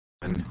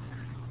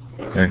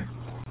Okay.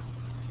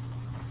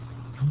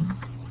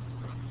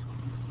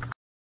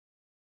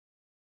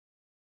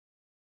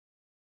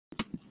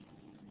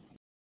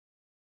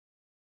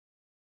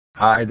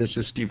 Hi, this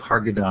is Steve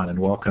Hargadon, and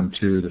welcome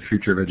to the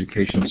Future of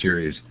Education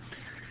series.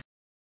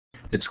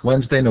 It's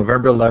Wednesday,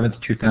 November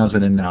 11th,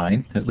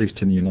 2009, at least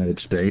in the United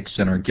States,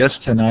 and our guests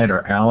tonight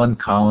are Allan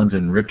Collins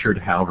and Richard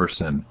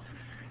Halverson.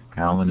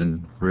 Allan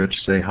and Rich,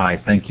 say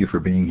hi. Thank you for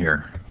being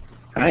here.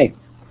 Hi.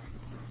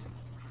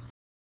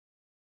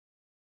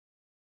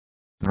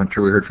 I'm not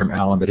sure we heard from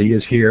Allan, but he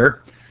is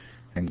here,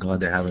 and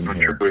glad to have him here. I'm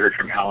not sure we heard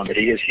from Allan, but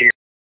he is here.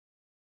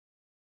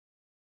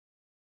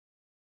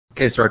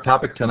 Okay, so our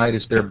topic tonight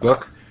is their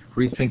book,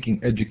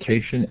 Rethinking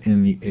Education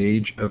in the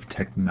Age of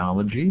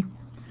Technology,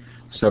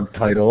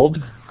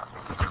 subtitled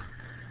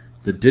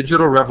The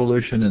Digital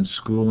Revolution in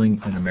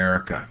Schooling in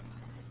America.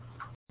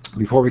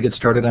 Before we get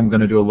started, I'm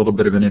going to do a little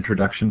bit of an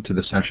introduction to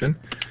the session.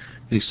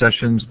 These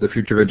sessions, the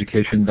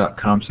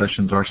futureofeducation.com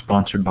sessions, are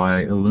sponsored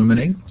by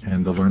Illuminating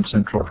and the Learn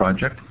Central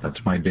project. That's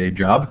my day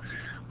job.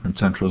 Learn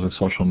Central is a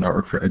social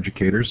network for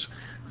educators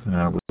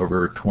with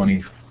over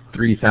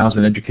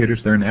 23,000 educators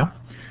there now.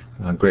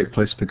 A great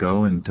place to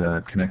go and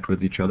connect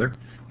with each other.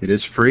 It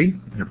is free.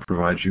 It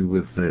provides you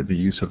with the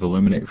use of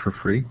Illuminate for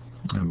free,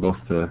 both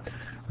the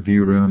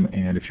view room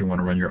and if you want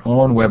to run your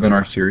own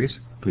webinar series,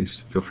 please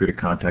feel free to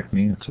contact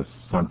me. It's a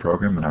fun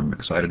program and I'm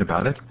excited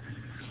about it.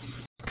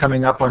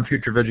 Coming up on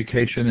Future of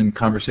Education and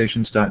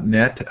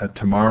Conversations.net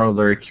tomorrow,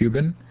 Larry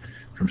Cuban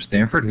from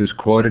Stanford, who's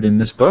quoted in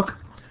this book,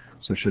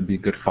 so should be a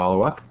good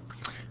follow-up.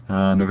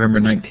 November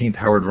 19th,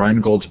 Howard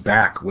Rheingold's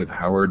back with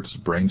Howard's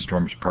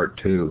Brainstorms Part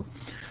 2.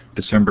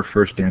 December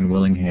 1st, Dan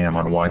Willingham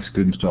on why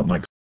students don't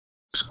like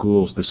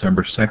schools.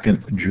 December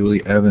 2nd,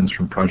 Julie Evans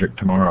from Project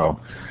Tomorrow.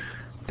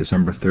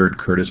 December 3rd,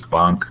 Curtis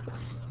Bonk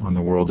on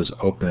The World is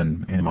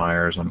Open. Ann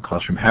Myers on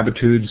Classroom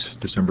Habitudes.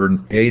 December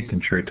 8th,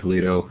 and Sherry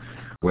Toledo,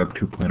 Web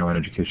 2.0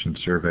 and Education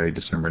Survey,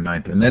 December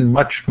 9th. And then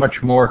much, much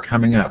more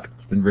coming up.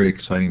 It's been very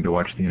exciting to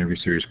watch the interview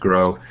series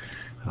grow.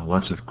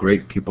 Lots of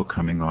great people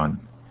coming on.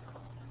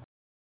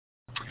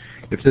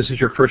 If this is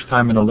your first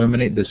time in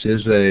Illuminate, this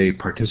is a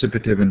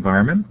participative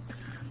environment.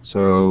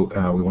 So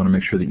we want to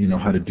make sure that you know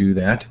how to do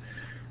that.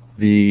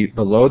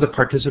 Below the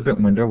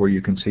participant window, where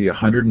you can see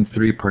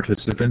 103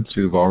 participants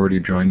who've already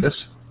joined us,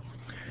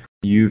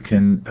 you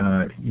can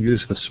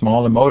use the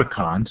small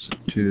emoticons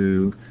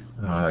to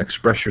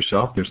express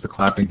yourself. There's the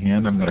clapping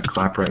hand. I'm going to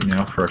clap right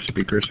now for our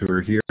speakers who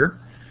are here.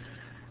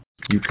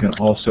 You can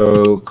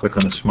also click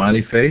on the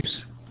smiley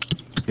face.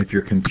 If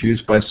you're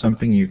confused by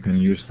something, you can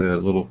use the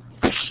little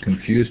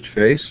confused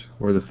face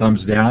or the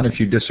thumbs down if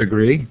you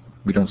disagree.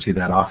 We don't see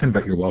that often,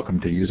 but you're welcome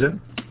to use it.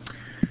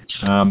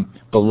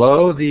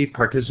 Below the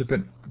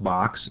participant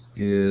box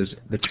is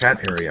the chat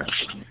area.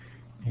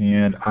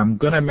 And I'm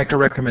going to make a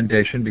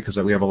recommendation because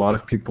we have a lot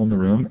of people in the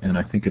room, and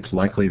I think it's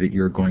likely that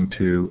you're going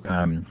to,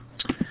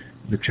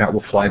 the chat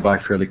will fly by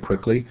fairly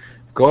quickly.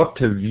 Go up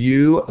to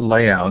View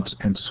Layouts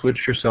and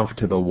switch yourself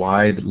to the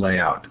wide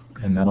layout,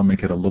 and that'll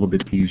make it a little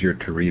bit easier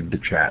to read the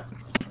chat.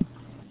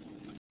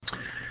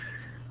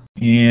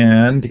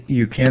 And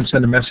you can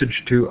send a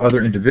message to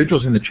other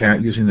individuals in the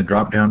chat using the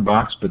drop-down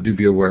box, but do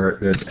be aware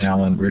that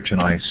Allan, Rich, and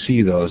I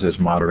see those as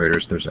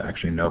moderators. There's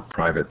actually no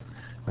private,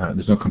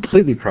 there's no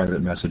completely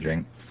private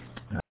messaging.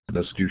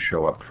 Those do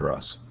show up for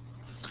us.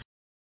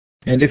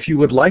 And if you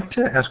would like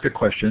to ask a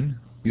question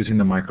using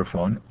the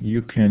microphone,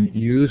 you can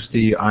use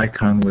the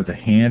icon with the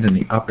hand and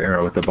the up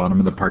arrow at the bottom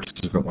of the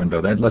participant window.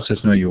 That lets us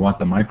know you want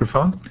the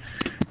microphone,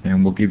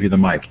 and we'll give you the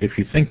mic. If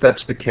you think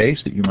that's the case,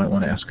 that you might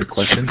want to ask a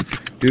question,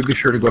 do be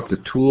sure to go up to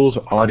Tools,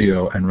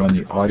 Audio, and run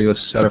the Audio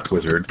Setup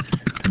Wizard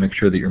to make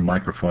sure that your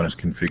microphone is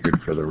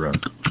configured for the room.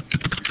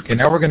 Okay,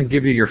 now we're going to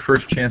give you your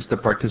first chance to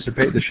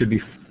participate. This should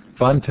be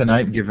fun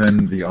tonight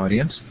given the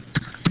audience.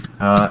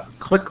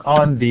 Click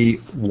on the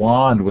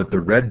wand with the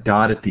red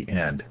dot at the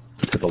end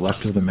to the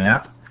left of the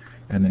map,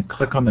 and then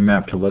click on the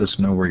map to let us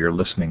know where you're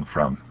listening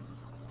from.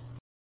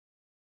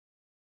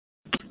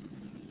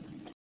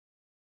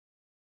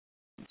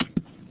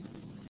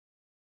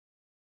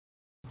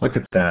 Look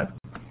at that.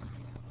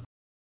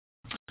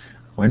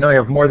 Well, I know you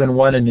have more than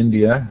one in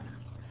India.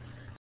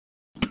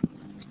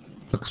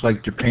 Looks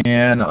like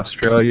Japan,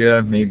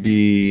 Australia,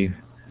 maybe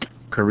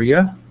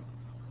Korea.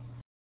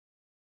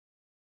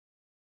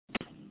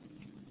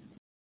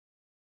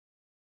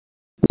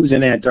 Who's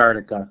in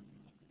Antarctica?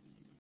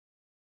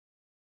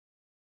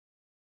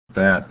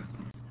 That.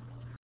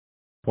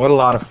 What a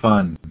lot of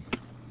fun.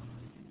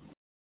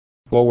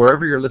 Well,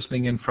 wherever you're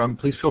listening in from,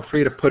 please feel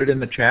free to put it in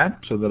the chat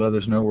so that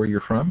others know where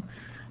you're from.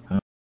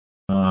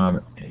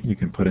 You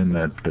can put in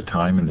the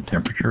time and the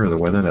temperature or the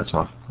weather. That's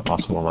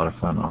also a lot of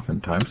fun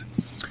oftentimes.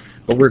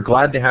 But we're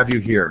glad to have you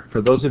here.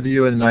 For those of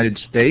you in the United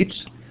States,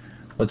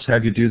 let's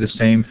have you do the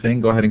same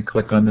thing. Go ahead and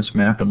click on this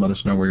map and let us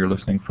know where you're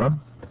listening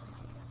from.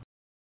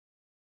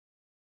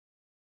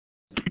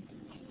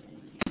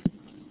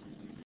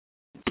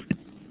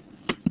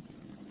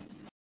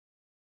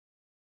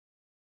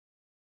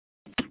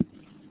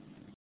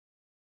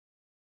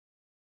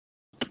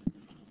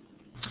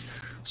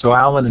 So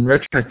Allan and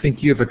Rich, I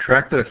think you've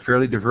attracted a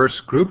fairly diverse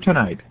group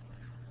tonight.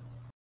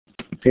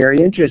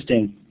 Very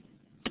interesting.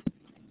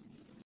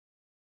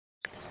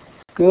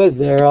 Good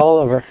there,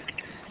 Oliver.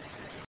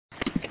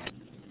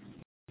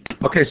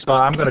 Okay, so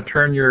I'm going to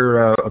turn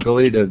your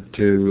ability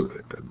to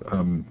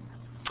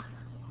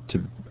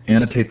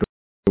annotate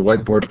the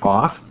whiteboard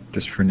off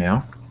just for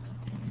now.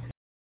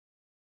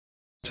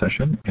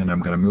 Session, and I'm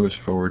going to move us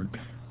forward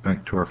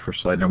back to our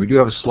first slide. Now we do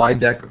have a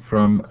slide deck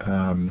from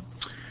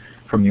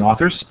the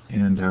authors,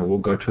 and we'll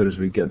go to it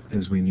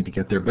as we need to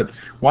get there. But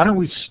why don't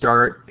we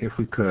start, if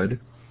we could,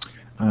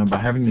 by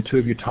having the two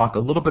of you talk a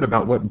little bit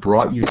about what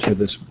brought you to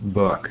this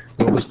book.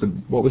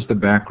 What was the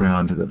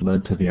background that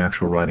led to the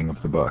actual writing of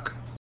the book?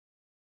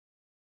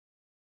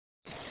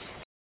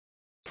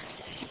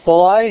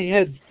 Well, I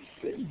had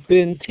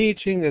been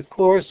teaching a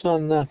course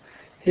on the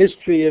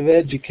history of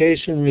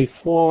education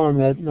reform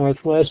at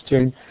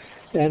Northwestern,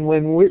 and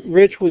when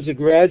Rich was a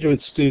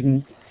graduate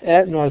student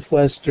at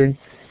Northwestern,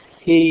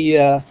 he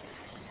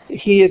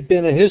had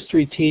been a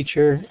history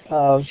teacher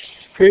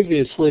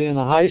previously in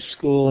a high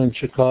school in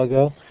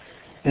Chicago,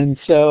 and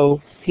so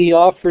he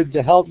offered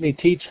to help me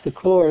teach the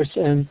course,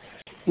 and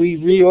we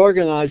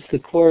reorganized the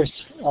course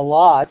a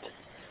lot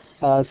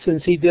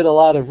since he did a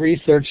lot of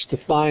research to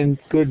find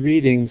good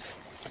readings.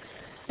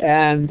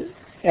 And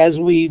as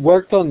we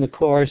worked on the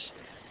course,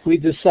 we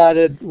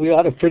decided we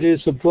ought to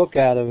produce a book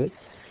out of it.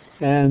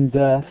 And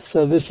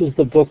so this is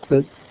the book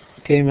that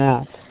came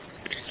out.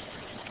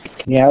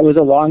 Yeah, it was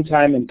a long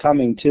time in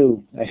coming,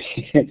 too.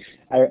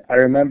 I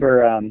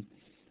remember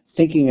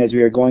thinking as we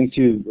were going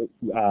through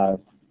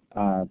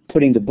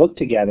putting the book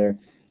together,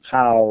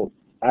 how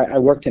I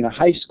worked in a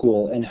high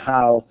school and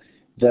how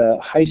the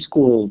high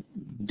school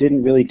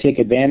didn't really take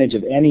advantage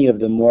of any of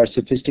the more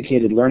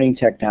sophisticated learning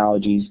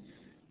technologies,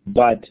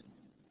 but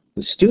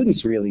the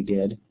students really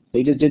did.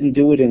 They just didn't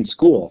do it in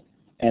school.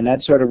 And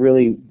that sort of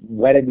really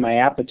whetted my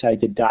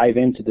appetite to dive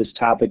into this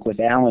topic with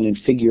Allan and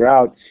figure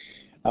out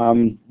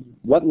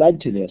what led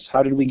to this.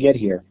 How did we get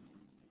here?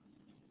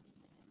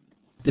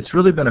 It's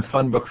really been a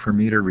fun book for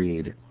me to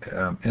read.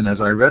 And as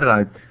I read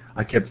it,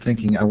 I kept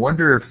thinking, I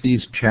wonder if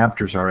these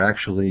chapters are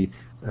actually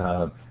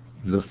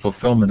the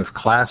fulfillment of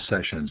class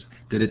sessions.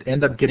 Did it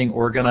end up getting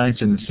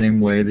organized in the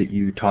same way that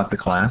you taught the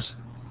class?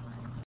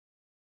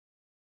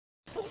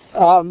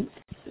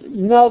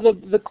 No,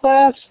 the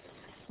class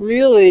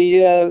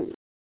really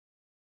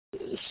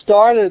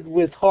started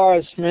with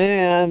Horace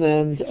Mann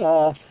and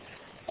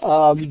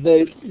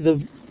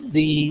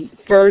the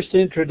first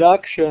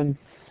introduction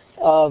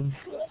of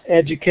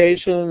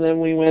education, and then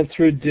we went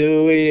through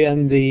Dewey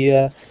and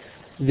the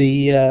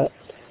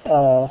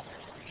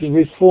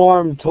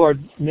reform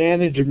toward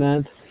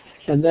management,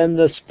 and then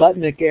the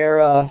Sputnik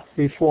era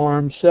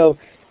reform. So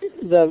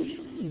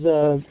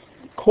the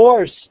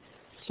course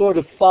sort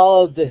of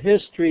followed the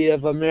history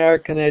of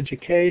American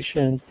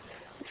education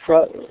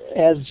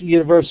as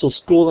universal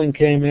schooling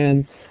came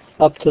in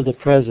up to the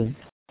present.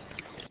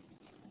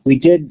 We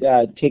did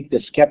take the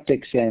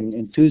skeptics and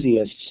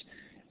enthusiasts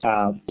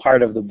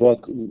part of the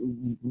book,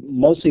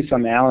 mostly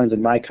from Allan's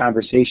and my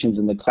conversations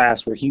in the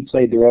class, where he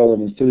played the role of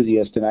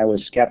enthusiast and I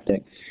was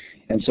skeptic.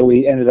 And so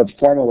we ended up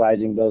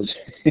formalizing those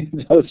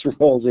those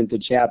roles into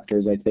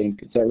chapters, I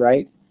think. Is that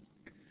right?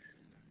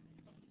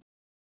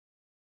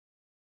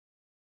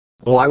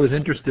 Well, I was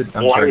interested.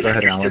 I'm sorry, go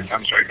ahead,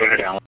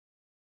 Allan.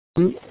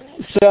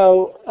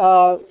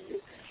 So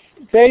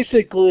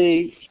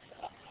basically,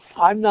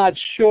 I'm not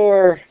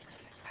sure.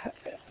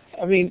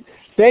 I mean,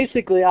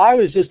 basically, I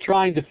was just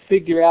trying to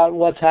figure out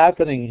what's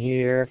happening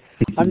here.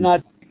 I'm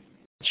not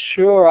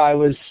sure I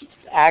was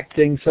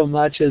acting so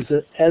much as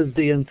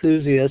the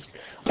enthusiast,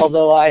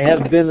 although I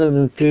have been an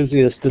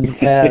enthusiast in the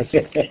past.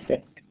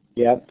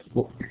 Yep.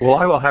 Well,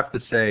 I will have to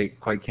say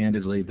quite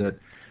candidly that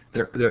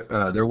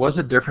there was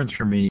a difference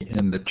for me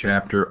in the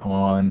chapter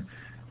on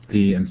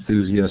the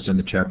enthusiast and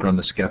the chapter on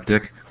the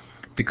skeptic,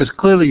 because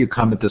clearly you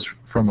come at this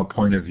from a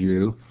point of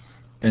view,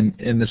 and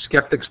in the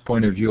skeptic's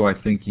point of view, I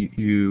think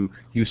you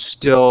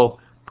still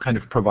kind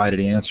of provided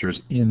answers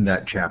in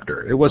that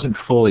chapter. It wasn't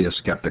fully a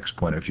skeptic's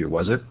point of view,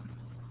 was it?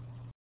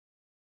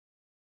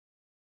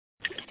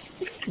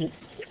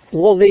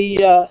 Well,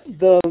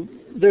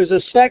 there's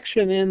a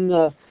section in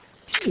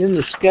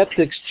the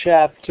skeptics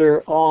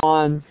chapter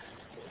on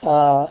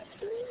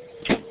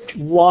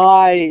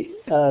why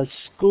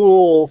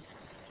school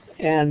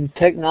and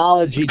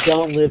technology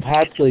don't live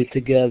happily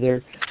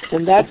together,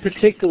 and that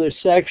particular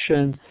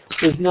section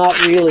was not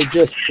really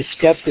just the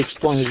skeptic's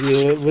point of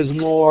view. It was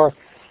more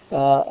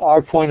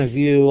our point of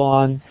view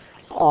on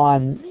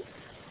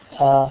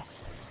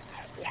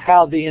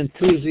how the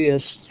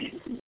enthusiasts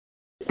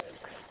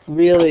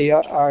really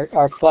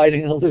are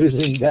fighting a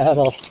losing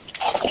battle.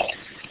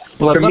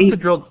 Well, I'd love to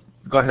drill.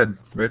 Go ahead,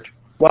 Rich.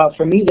 Well,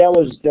 for me, that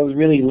was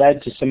really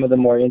led to some of the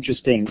more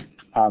interesting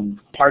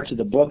parts of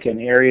the book and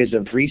areas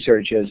of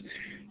research, is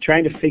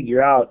trying to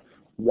figure out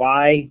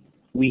why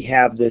we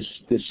have this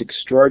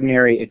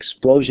extraordinary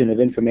explosion of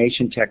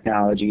information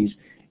technologies,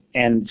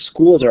 and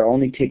schools are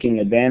only taking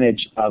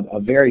advantage of a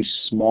very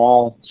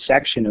small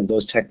section of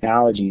those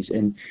technologies.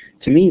 And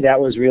to me, that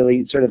was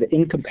really sort of the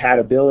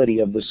incompatibility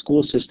of the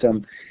school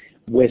system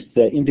with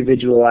the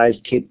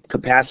individualized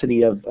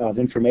capacity of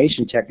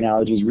information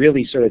technologies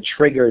really sort of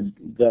triggered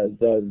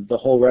the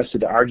whole rest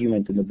of the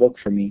argument in the book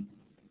for me.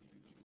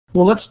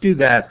 Well, let's do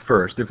that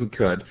first, if we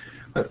could.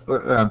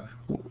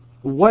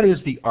 What is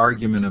the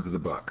argument of the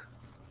book?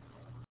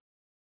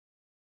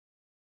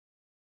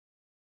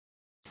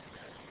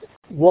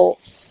 Well,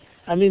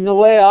 I mean, the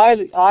way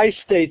I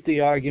state the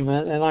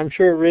argument, and I'm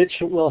sure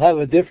Rich will have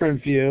a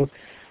different view,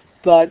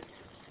 but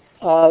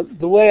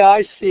the way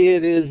I see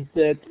it is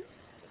that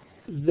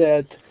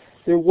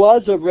there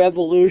was a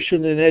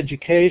revolution in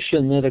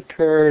education that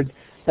occurred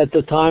at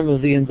the time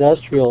of the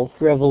Industrial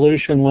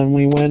Revolution, when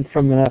we went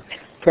from an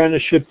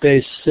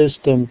apprenticeship-based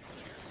system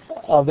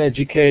of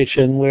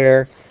education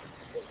where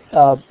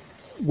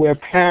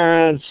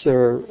parents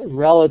or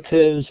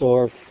relatives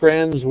or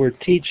friends were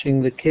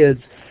teaching the kids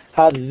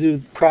how to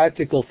do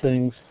practical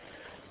things.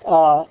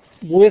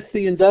 With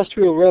the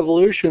Industrial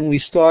Revolution, we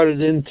started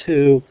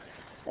into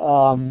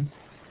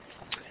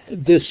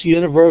this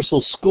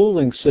universal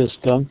schooling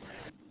system,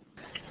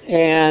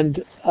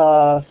 and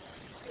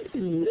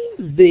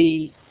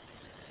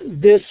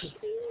this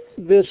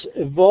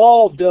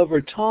evolved over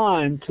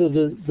time to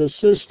the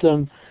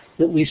system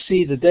that we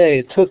see today.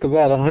 It took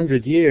about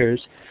 100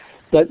 years,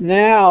 but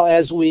now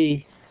as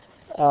we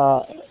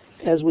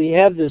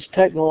have this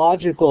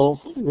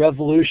technological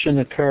revolution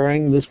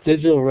occurring, this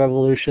digital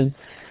revolution,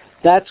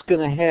 that's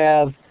going to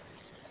have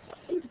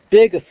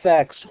big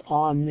effects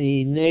on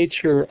the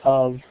nature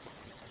of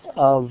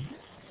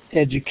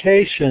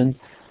education,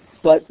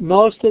 but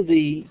most of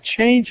the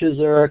changes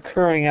are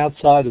occurring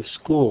outside of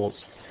schools.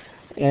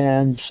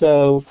 And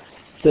so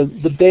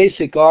the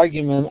basic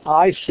argument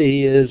I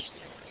see is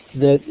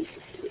that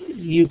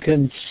you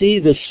can see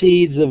the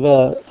seeds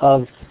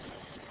of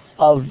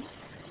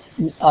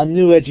a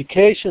new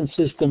education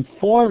system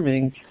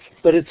forming,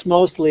 but it's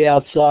mostly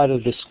outside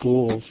of the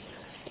schools.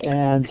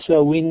 And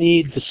so we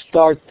need to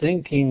start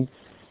thinking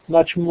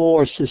much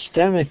more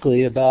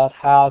systemically about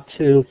how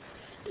to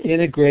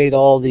integrate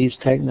all these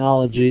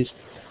technologies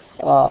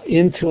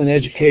into an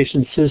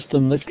education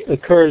system that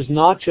occurs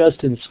not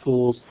just in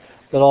schools,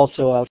 but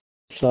also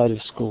outside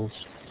of schools.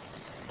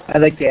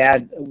 I'd like to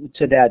add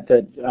to that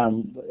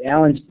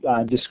Allan's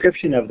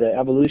description of the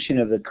evolution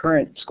of the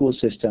current school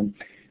system,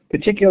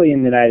 particularly in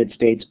the United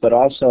States, but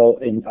also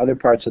in other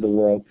parts of the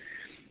world.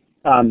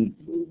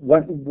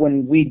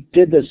 When we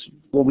did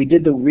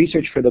the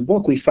research for the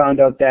book, we found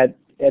out that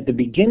at the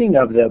beginning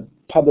of the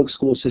public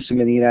school system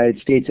in the United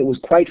States, it was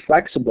quite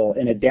flexible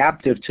and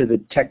adaptive to the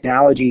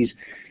technologies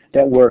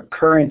that were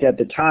current at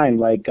the time,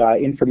 like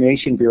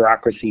information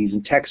bureaucracies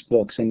and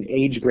textbooks and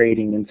age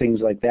grading and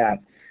things like that.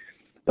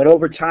 But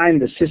over time,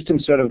 the system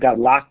sort of got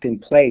locked in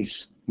place,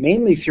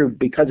 mainly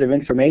because of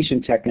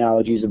information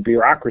technologies and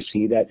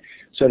bureaucracy that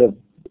sort of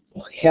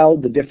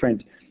held the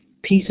different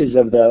pieces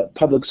of the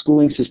public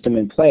schooling system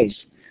in place.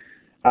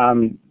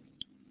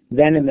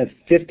 Then in the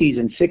 50s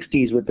and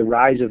 60s, with the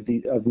rise of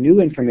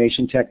new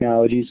information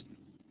technologies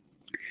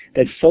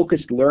that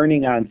focused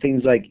learning on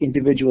things like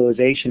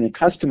individualization and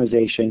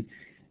customization,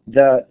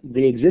 the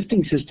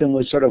existing system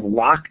was sort of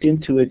locked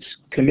into its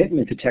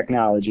commitment to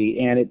technology,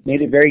 and it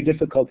made it very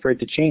difficult for it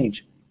to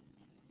change.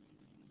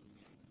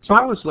 So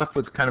I was left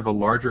with kind of a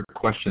larger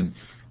question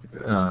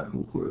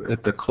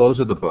at the close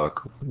of the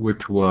book,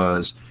 which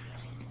was,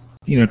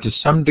 to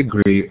some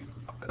degree,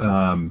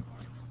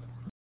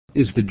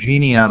 is the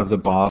genie out of the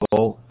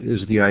bottle?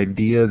 Is the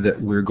idea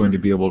that we're going to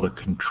be able to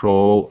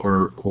control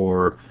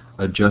or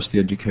adjust the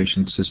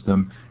education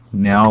system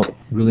now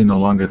really no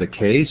longer the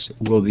case?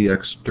 Will the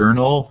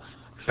external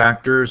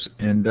factors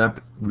end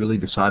up really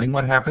deciding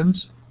what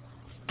happens?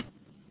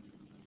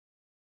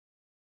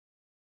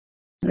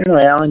 I don't know,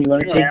 Allan, you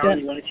want to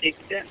take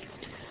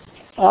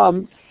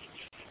that?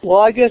 Well,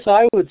 I guess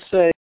I would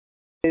say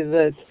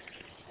that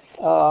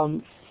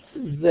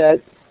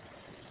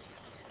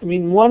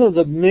one of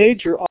the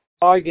major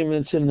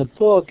arguments in the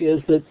book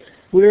is that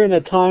we're in a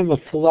time of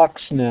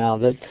flux now,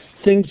 that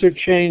things are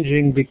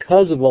changing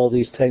because of all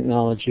these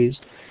technologies.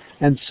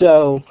 And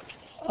so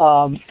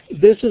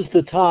this is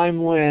the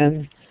time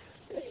when,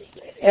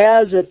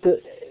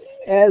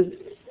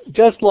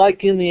 just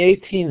like in the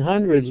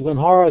 1800s, when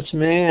Horace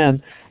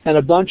Mann and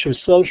a bunch of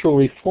social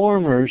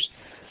reformers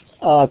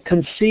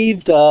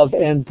conceived of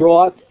and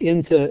brought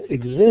into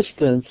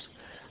existence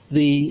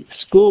the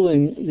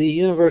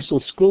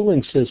universal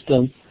schooling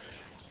system,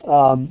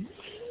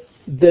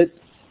 that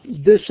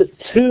this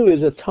too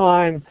is a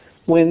time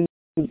when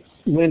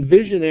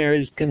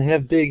visionaries can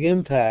have big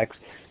impacts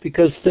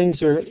because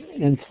things are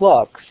in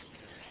flux.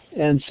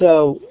 And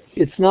so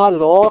it's not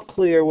at all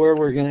clear where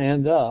we're going to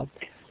end up,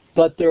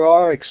 but there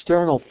are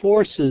external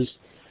forces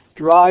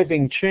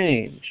driving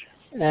change.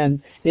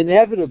 And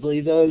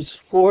inevitably those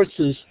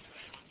forces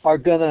are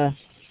going to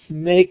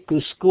make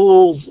the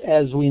schools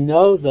as we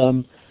know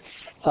them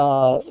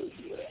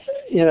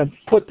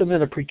put them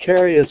in a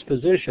precarious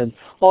position.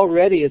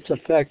 Already it's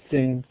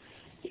affecting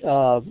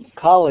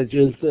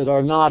colleges that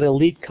are not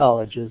elite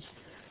colleges.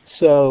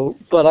 So,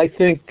 but I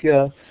think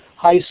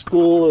high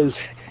school is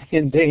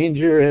in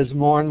danger as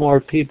more and more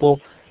people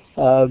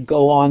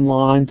go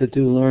online to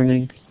do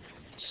learning.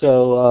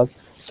 So,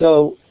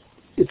 so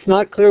it's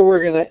not clear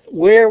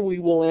where we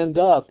will end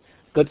up,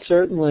 but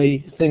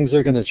certainly things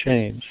are going to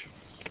change.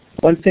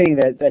 One thing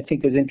that I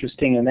think is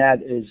interesting in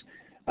that is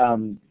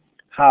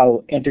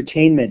how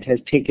entertainment has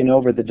taken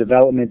over the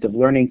development of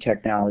learning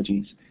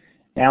technologies.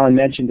 Allan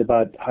mentioned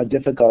about how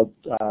difficult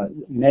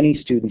many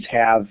students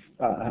have,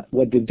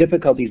 what the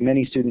difficulties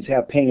many students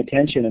have paying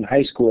attention in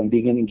high school and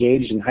being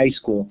engaged in high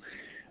school.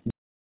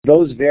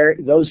 Those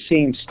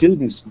same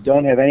students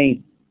don't have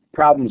any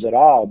problems at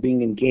all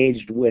being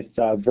engaged with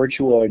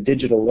virtual or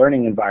digital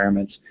learning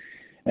environments.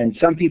 And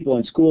some people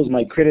in schools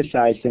might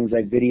criticize things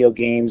like video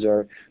games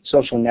or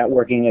social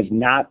networking as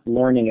not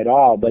learning at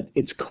all, but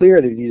it's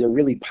clear that these are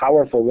really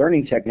powerful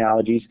learning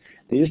technologies.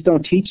 They just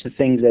don't teach the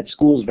things that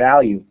schools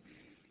value.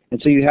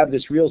 And so you have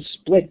this real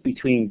split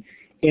between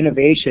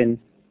innovation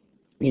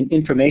in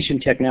information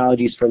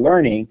technologies for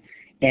learning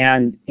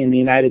and, in the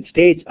United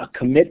States, a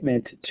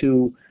commitment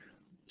to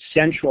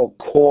central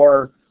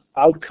core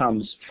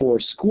outcomes for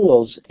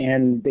schools,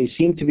 and they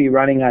seem to be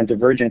running on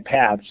divergent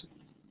paths.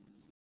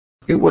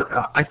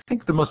 I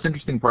think the most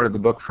interesting part of the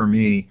book for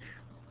me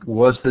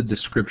was the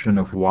description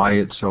of why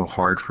it's so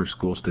hard for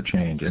schools to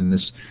change, and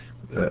this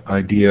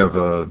idea of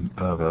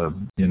the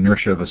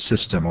inertia of a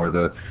system, or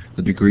the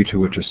degree to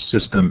which a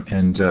system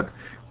ends up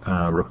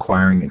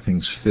requiring that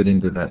things fit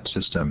into that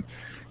system.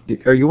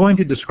 Are you willing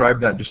to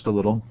describe that just a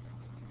little?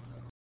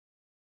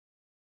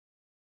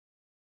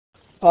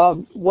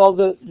 Well,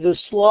 the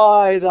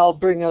slide, I'll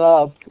bring it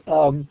up,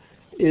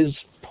 is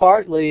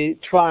partly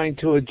trying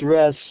to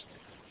address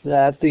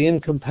that, the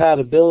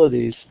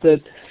incompatibilities,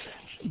 but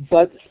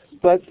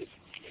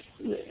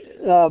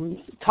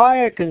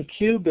Tyack and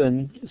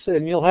Cuban,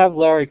 and you'll have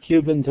Larry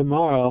Cuban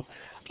tomorrow,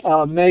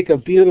 make a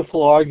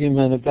beautiful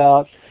argument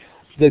about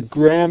the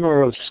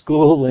grammar of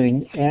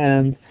schooling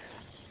and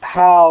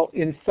how,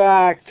 in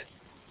fact,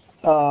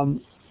 I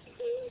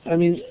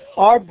mean,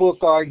 our book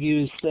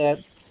argues that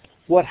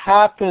what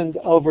happened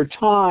over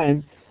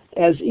time,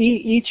 as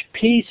each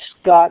piece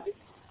got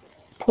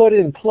put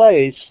in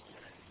place,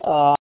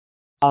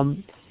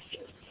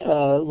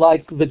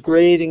 like the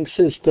grading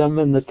system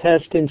and the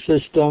testing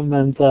system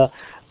and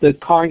the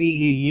Carnegie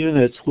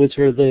units, which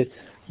are the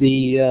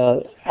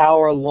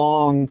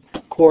hour-long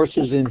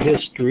courses in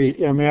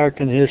history,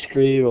 American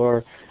history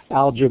or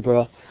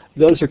algebra.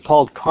 Those are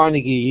called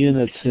Carnegie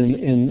units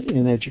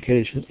in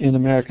education, in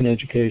American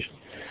education.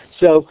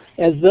 So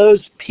as those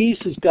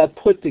pieces got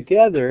put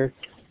together,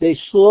 they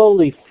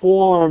slowly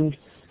formed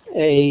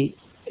a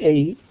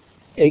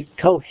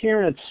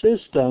coherent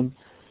system.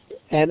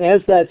 And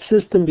as that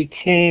system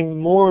became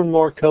more and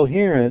more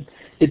coherent,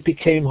 it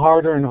became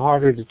harder and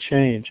harder to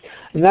change.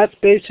 And that's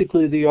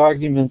basically the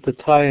argument that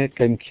Tyack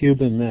and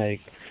Cuban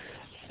make,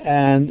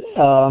 and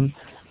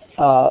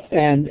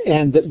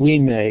that we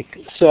make.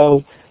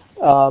 So,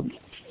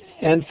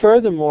 and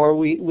furthermore,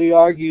 we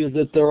argue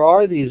that there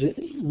are these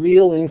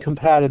real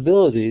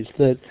incompatibilities,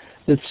 that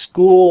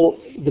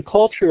the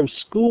culture of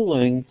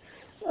schooling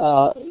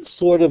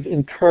sort of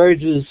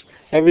encourages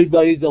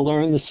everybody to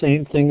learn the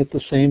same thing at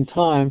the same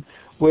time,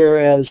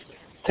 whereas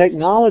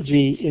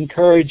technology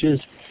encourages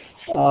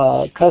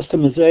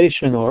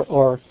customization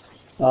or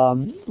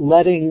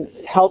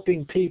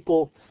helping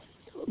people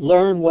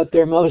learn what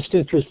they're most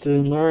interested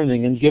in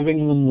learning and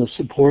giving them the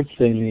support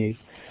they need.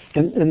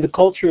 And the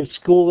culture of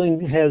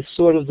schooling has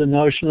sort of the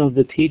notion of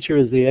the teacher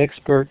as the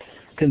expert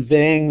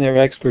conveying their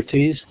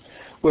expertise,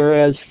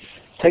 whereas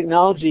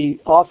technology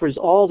offers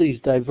all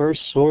these diverse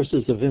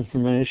sources of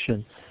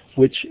information,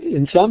 which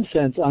in some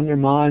sense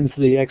undermines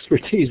the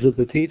expertise of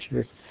the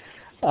teacher.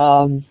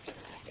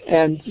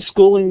 And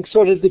schooling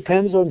sort of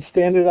depends on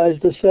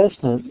standardized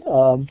assessment,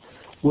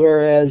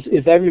 whereas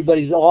if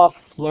everybody's off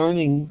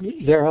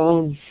learning their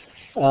own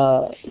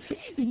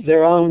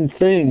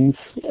things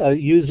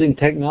using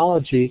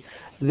technology,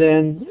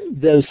 then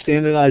those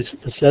standardized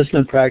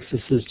assessment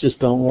practices just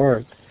don't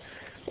work.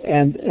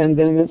 And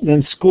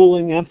then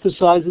schooling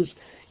emphasizes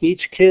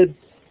each kid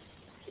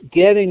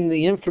getting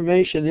the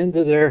information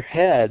into their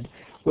head,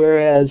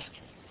 whereas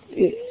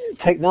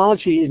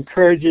technology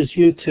encourages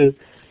you to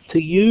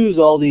use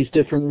all these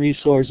different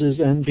resources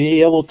and be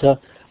able to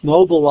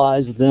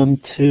mobilize them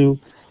to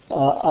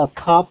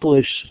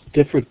accomplish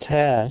different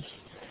tasks.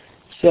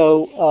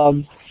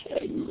 So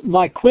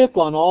my quip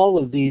on all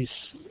of these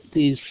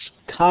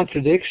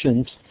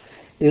contradictions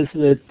is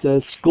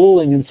that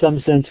schooling in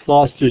some sense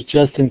fosters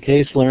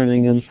just-in-case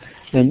learning,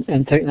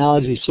 and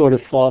technology sort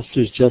of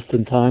fosters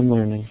just-in-time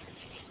learning.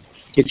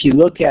 If you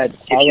look at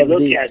all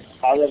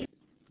of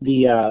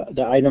the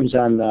items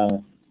on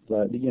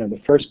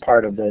the first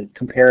part of the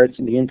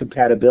comparison, the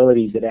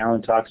incompatibilities that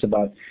Allan talks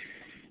about,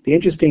 the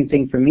interesting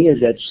thing for me is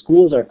that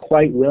schools are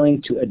quite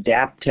willing to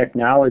adapt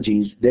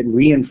technologies that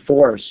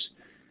reinforce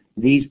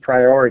these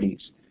priorities.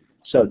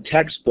 So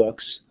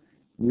textbooks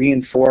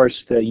reinforce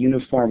the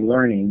uniform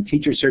learning.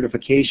 Teacher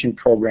certification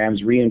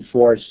programs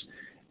reinforce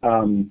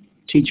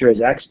teacher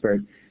as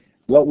expert.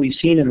 What we've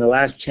seen in the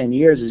last 10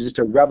 years is just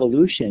a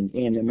revolution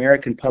in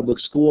American public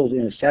schools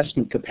in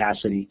assessment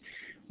capacity.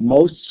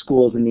 Most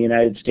schools in the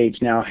United States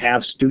now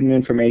have student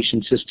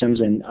information systems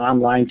and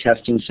online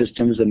testing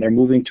systems, and they're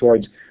moving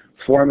towards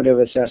formative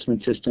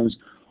assessment systems,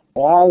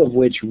 all of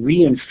which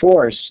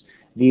reinforce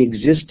the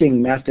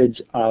existing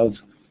methods of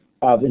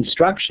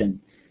instruction.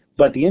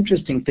 But the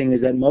interesting thing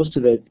is that most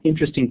of the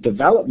interesting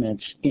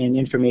developments in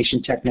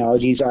information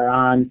technologies are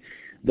on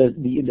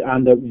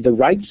the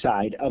right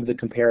side of the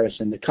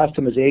comparison, the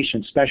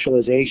customization,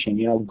 specialization.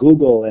 You know,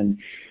 Google and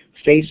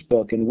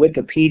Facebook and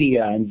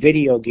Wikipedia and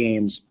video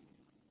games,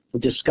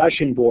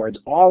 discussion boards,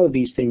 all of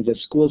these things that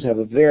schools have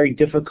a very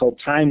difficult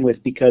time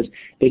with because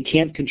they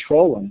can't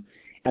control them,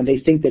 and they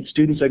think that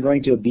students are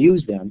going to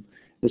abuse them.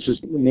 This is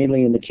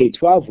mainly in the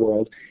K-12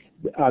 world.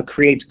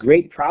 Creates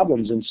great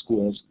problems in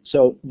schools.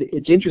 So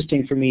it's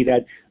interesting for me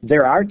that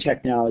there are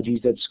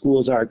technologies that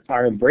schools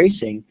are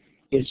embracing.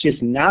 It's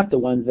just not the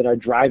ones that are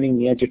driving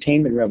the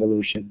entertainment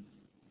revolution.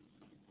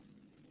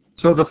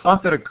 So the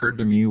thought that occurred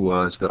to me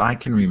was that I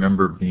can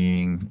remember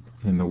being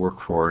in the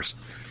workforce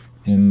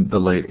in the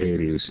late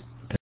 80s,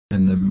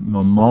 and the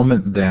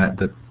moment that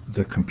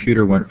the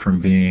computer went from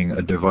being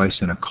a device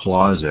in a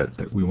closet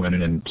that we went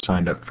in and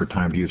signed up for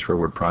time to use for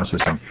word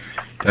processing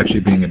to actually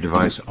being a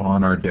device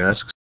on our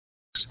desks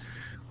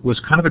was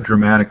kind of a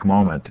dramatic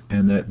moment.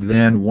 And that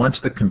then once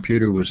the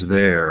computer was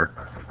there,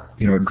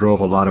 you know, it drove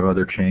a lot of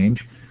other change.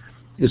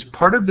 Is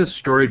part of this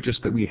story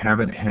just that we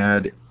haven't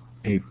had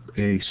a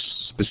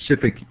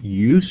specific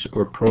use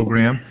or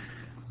program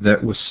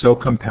that was so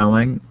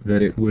compelling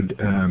that it would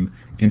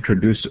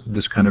introduce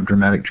this kind of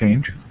dramatic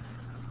change?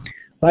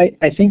 Well,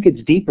 I think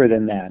it's deeper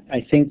than that.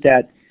 I think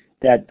that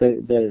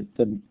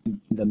the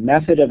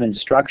method of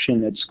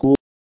instruction that schools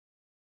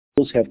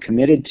have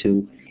committed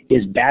to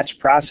is batch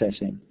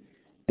processing.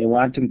 They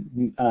want to,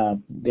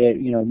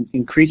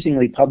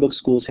 increasingly public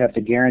schools have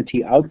to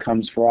guarantee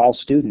outcomes for all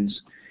students.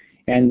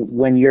 And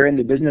when you're in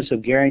the business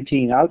of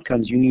guaranteeing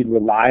outcomes, you need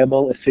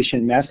reliable,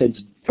 efficient methods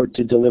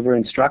to deliver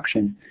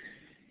instruction.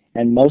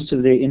 And most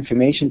of the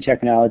information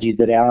technologies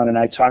that Allan and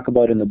I talk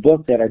about in the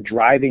book that are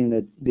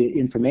driving the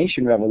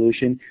information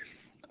revolution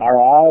are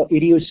all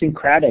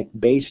idiosyncratic,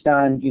 based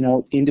on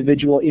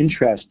individual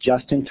interest,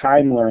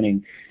 just-in-time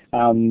learning,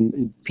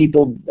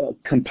 people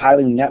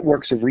compiling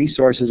networks of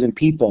resources and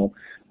people,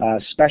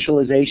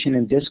 specialization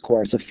and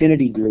discourse,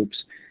 affinity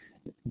groups.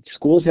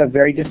 Schools have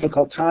very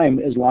difficult time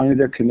as long as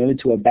they're committed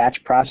to a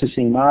batch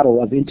processing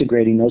model of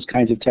integrating those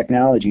kinds of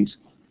technologies.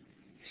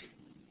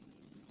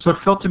 So it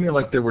felt to me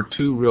like there were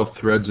two real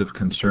threads of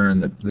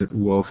concern that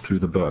wove through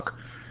the book.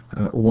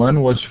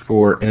 One was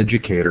for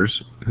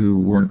educators who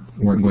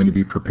weren't going to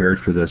be prepared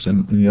for this,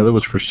 and the other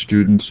was for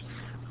students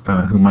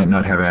who might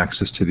not have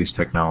access to these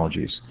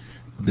technologies.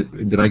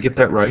 Did I get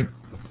that right?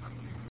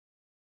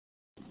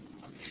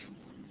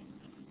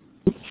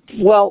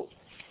 Well,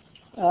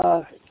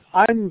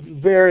 I'm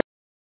very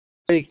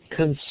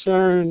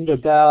concerned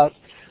about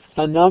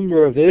a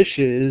number of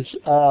issues.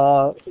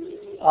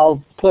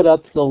 I'll put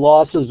up the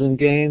losses and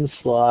gains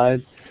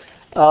slide.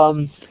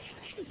 I'm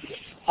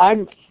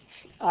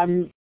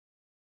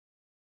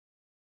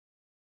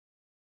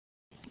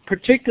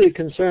particularly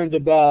concerned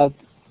about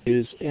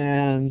issues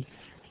and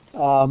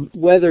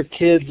whether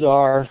kids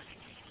are.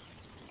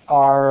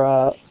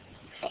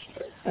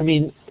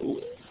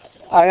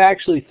 I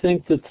actually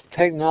think that the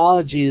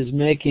technology is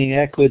making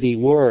equity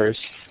worse.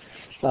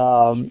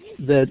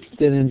 That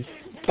in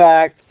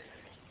fact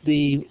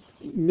the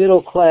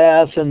middle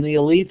class and the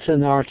elites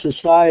in our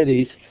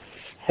societies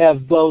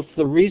have both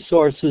the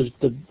resources,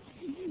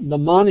 the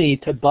money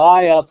to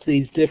buy up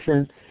these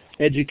different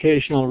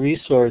educational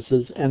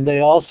resources, and they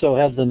also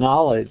have the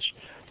knowledge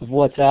of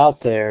what's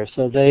out there.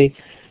 So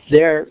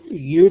they're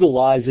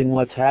utilizing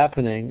what's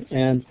happening.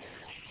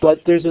 But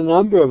there's a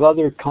number of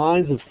other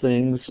kinds of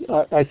things.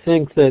 I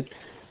think that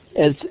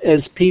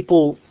as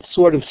people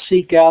sort of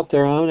seek out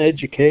their own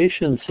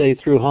education, say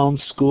through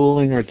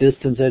homeschooling or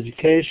distance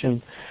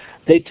education,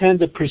 they tend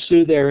to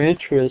pursue their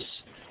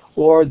interests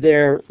or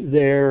their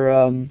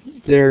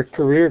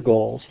career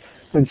goals.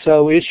 And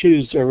so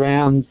issues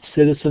around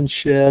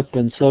citizenship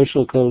and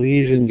social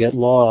cohesion get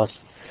lost,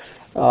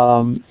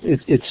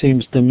 it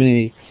seems to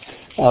me,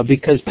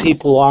 because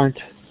people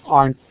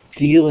aren't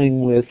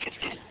dealing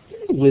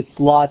with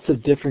lots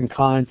of different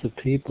kinds of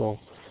people.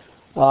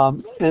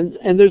 And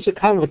there's a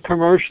kind of a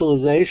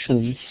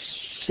commercialization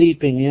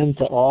seeping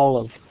into all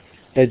of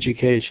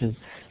education.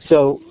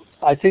 So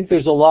I think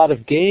there's a lot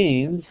of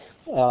gains,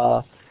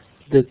 that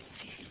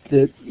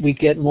we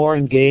get more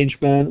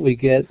engagement, we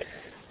get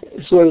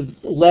sort of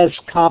less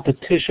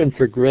competition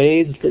for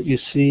grades that you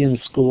see in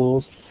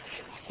schools,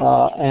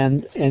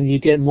 and you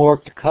get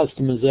more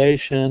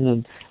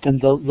customization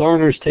and the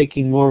learners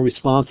taking more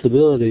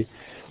responsibility.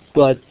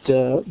 But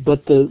the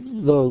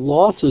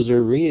losses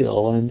are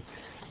real,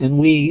 and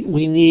we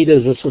need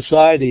as a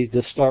society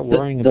to start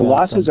worrying about them. The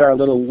losses are a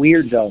little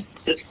weird though.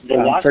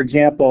 For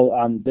example,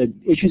 the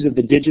issues of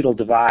the digital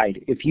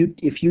divide. If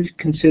you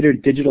consider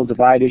digital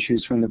divide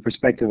issues from the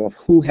perspective of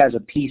who has a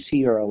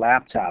PC or a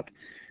laptop,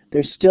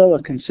 there's still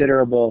a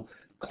considerable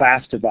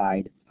class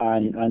divide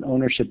on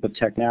ownership of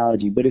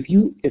technology. But if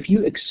you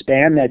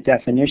expand that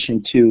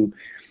definition to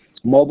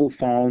mobile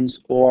phones,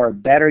 or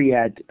better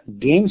yet,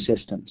 game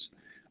systems,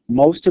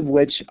 most of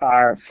which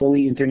are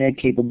fully internet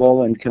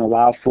capable and can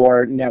allow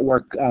for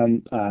network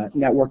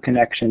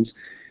connections,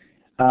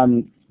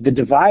 the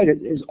divide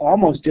is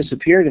almost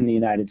disappeared in the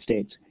United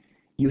States.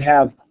 You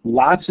have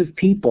lots of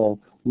people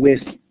with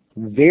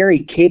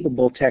very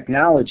capable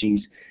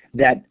technologies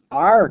that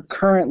are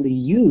currently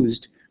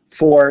used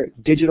for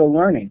digital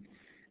learning.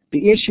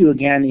 The issue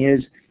again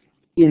is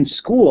in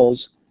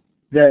schools,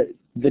 the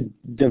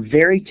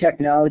very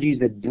technologies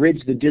that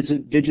bridge the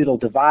digital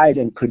divide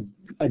and could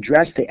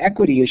address the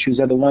equity issues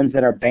are the ones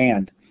that are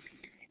banned.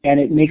 And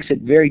it makes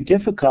it very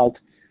difficult.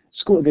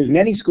 There's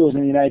many schools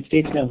in the United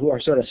States now who are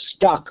sort of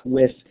stuck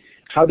with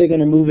how they're going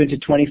to move into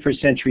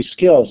 21st century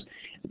skills.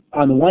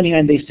 On the one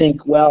hand, they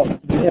think, well,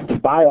 we have to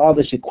buy all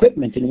this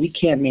equipment and we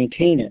can't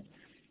maintain it.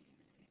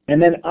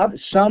 And then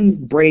some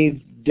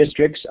brave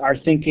districts are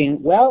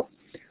thinking, well,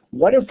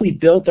 what if we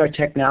built our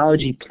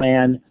technology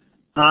plan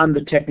on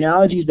the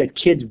technologies that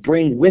kids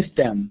bring with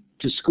them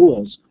to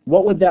schools?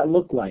 What would that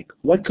look like?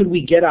 What could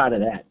we get out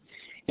of that?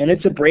 And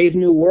it's a brave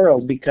new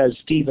world because,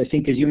 Steve, I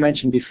think as you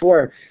mentioned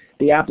before,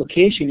 the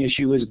application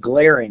issue is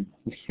glaring.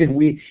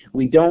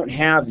 we don't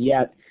have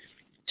yet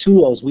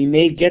tools. We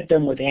may get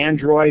them with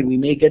Android, we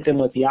may get them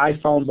with the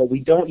iPhone, but we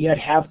don't yet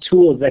have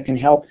tools that can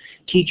help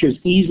teachers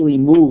easily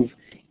move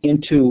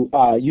into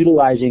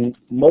utilizing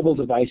mobile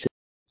devices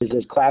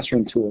as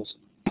classroom tools.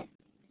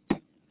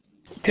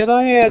 Can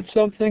I add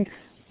something?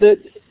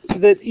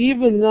 That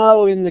even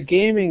though in the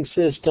gaming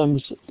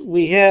systems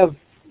we have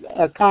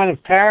a kind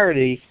of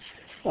parity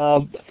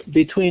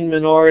between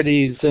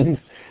minorities and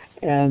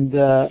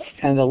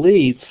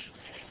elites,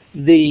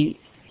 the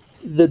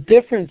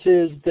difference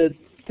is that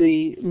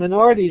the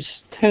minorities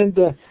tend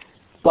to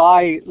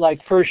buy like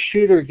first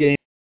shooter games,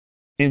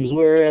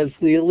 whereas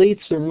the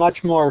elites are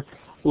much more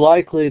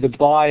likely to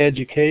buy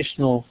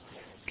educational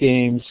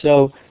games.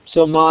 So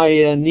my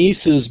young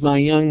nieces,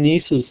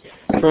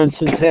 for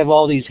instance, have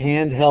all these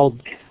handheld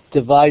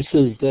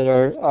devices that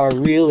are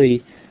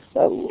really,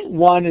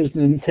 one is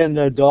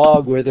Nintendo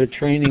Dog, where they're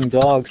training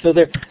dogs. So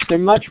they're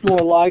much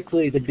more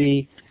likely to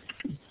be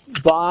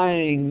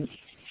buying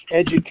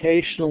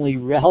educationally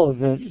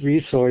relevant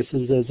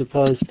resources as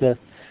opposed to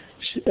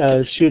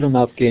shoot 'em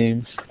up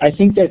games. I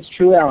think that's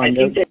true, Alan.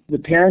 The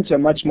parents are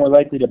much more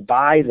likely to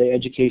buy the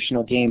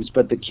educational games,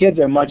 but the kids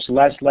are much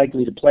less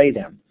likely to play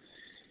them.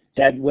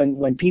 That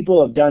when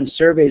people have done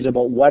surveys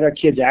about what are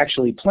kids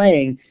actually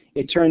playing,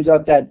 it turns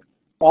out that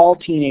all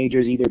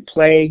teenagers either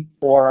play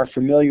or are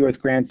familiar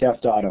with Grand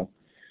Theft Auto,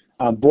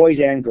 boys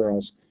and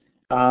girls.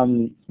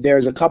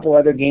 There's a couple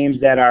other games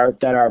that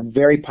are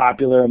very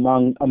popular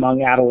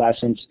among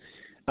adolescents,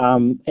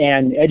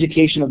 and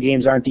educational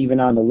games aren't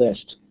even on the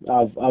list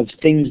of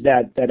things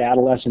that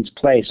adolescents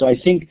play. So I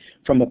think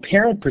from a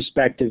parent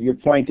perspective, your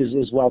point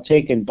is well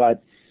taken,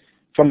 but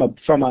from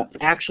a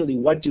actually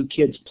what do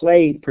kids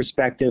play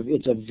perspective,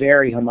 it's a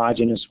very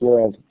homogeneous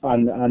world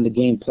on the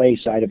gameplay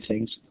side of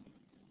things.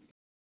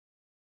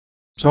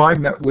 So I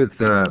met with,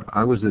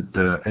 I was at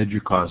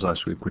EduCause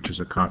last week, which is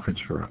a conference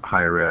for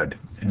higher ed,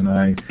 and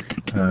I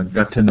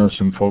got to know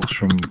some folks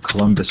from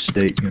Columbus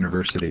State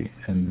University,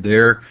 and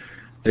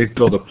they've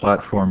built a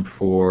platform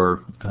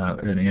for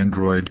an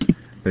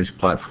Android-based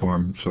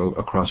platform, so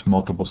across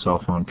multiple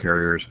cell phone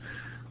carriers,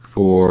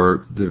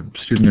 for the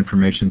student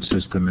information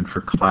system and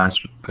for class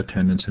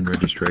attendance and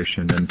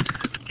registration,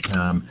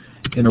 and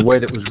in a way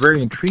that was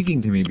very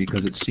intriguing to me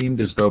because it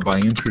seemed as though by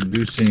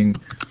introducing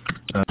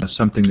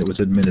something that was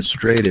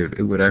administrative,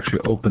 it would actually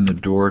open the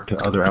door to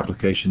other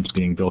applications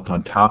being built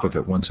on top of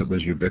it once it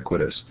was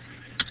ubiquitous.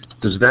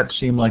 Does that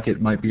seem like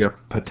it might be a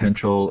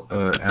potential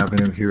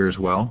avenue here as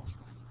well?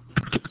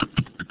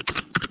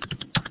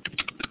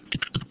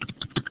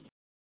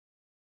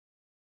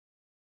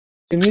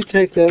 Can you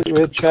take that,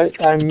 Rich?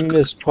 I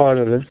missed part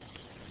of it.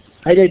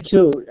 I did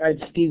too.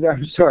 Steve,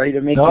 I'm sorry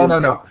to make you...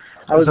 No.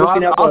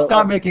 I'll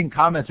stop making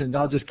comments and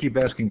I'll just keep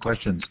asking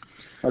questions.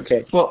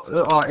 Okay. Well,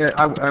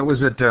 I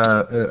was at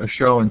a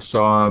show and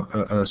saw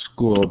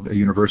a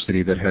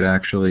university that had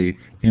actually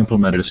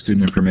implemented a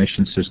student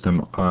information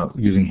system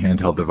using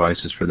handheld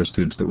devices for their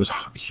students that was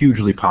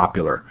hugely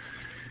popular.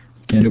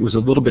 And it was a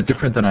little bit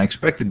different than I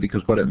expected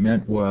because what it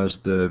meant was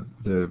the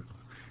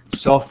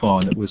cell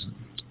phone that was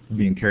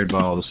being carried by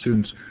all the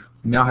students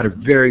now had a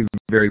very,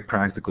 very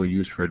practical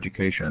use for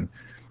education.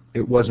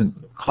 It wasn't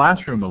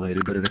classroom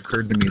related, but it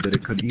occurred to me that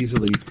it could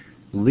easily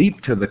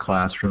leap to the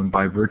classroom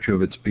by virtue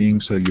of its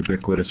being so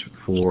ubiquitous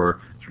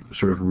for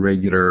sort of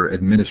regular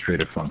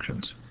administrative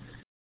functions.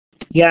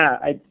 Yeah,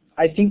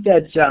 I think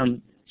that,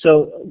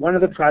 so one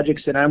of the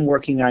projects that I'm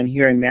working on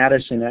here in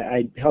Madison,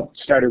 I helped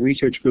start a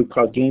research group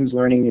called Games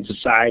Learning in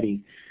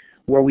Society,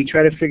 where we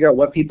try to figure out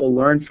what people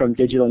learn from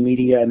digital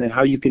media and then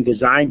how you can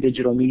design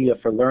digital media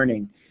for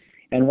learning.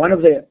 And one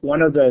of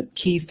the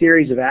key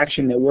theories of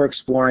action that we're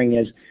exploring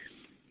is,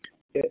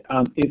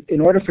 in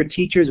order for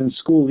teachers and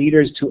school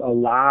leaders to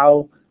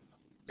allow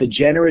the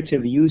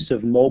generative use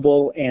of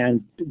mobile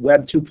and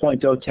Web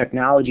 2.0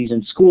 technologies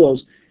in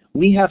schools,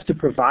 we have to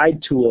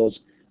provide tools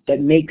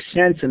that make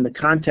sense in the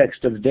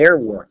context of their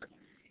work.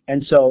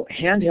 And so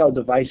handheld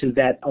devices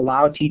that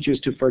allow teachers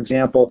to, for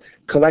example,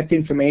 collect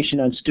information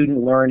on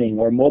student learning,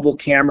 or mobile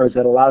cameras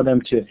that allow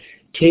them to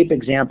tape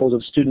examples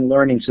of student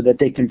learning so that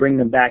they can bring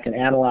them back and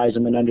analyze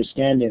them and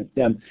understand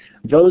them.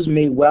 Those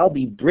may well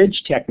be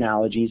bridge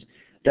technologies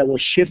that will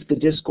shift the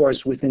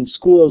discourse within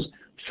schools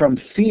from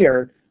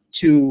fear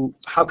to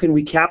how can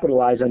we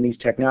capitalize on these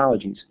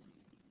technologies.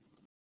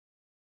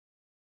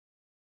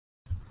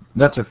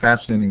 That's a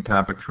fascinating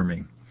topic for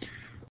me.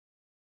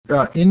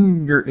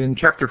 In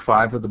chapter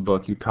 5 of the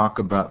book, you talk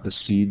about the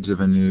seeds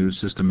of a new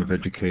system of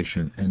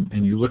education,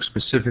 and you look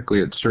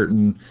specifically at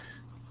certain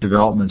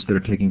developments that are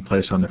taking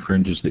place on the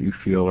fringes that you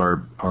feel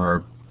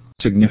are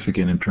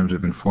significant in terms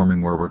of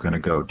informing where we're going to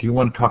go. Do you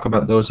want to talk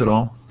about those at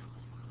all?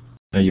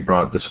 Now you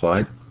brought up the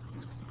slide.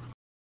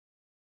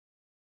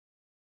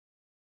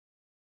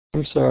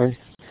 I'm sorry.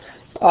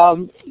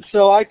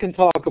 So I can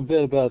talk a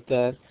bit about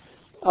that.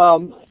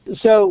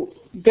 So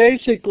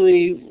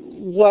basically,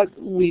 what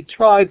we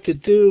tried to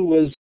do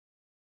was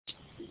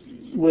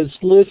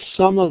list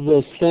some of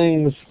the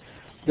things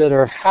that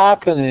are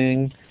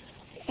happening.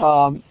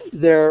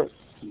 They're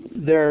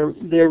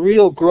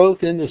real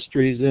growth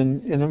industries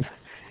in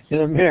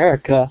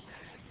America,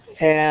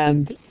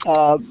 and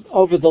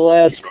over the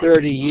last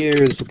 30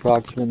 years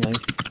approximately.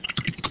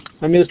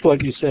 I missed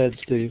what you said,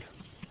 Steve.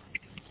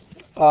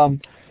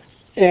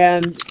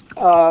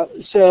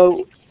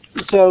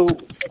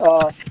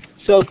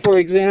 So for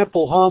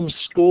example,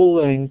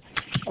 homeschooling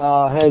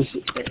has,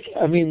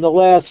 the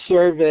last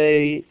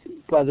survey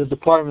by the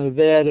Department of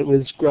Ed, it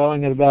was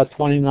growing at about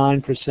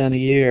 29% a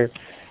year.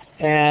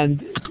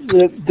 And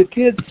the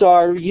kids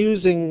are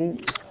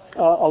using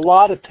a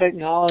lot of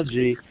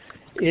technology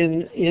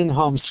in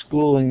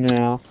homeschooling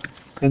now.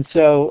 And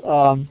so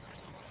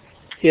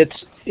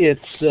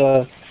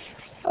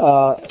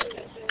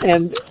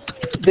and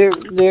they're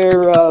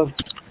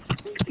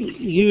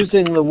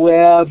using the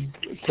web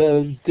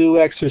to do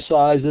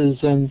exercises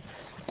and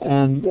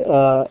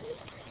the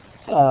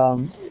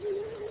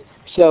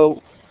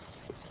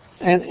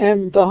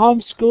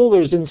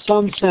homeschoolers, in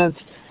some sense,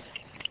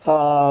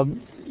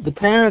 the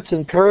parents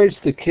encourage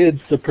the kids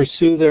to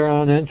pursue their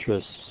own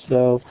interests.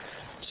 So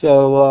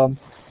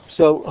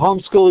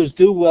homeschoolers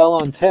do well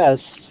on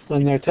tests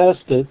when they're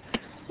tested,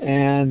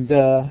 and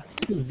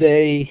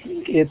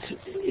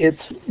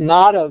it's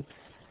not a.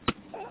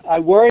 I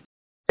worry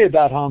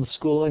about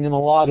homeschooling in a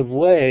lot of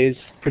ways,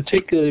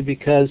 particularly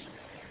because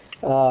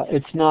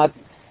it's not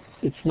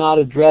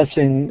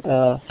addressing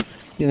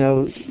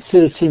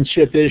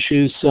citizenship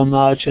issues so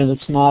much, and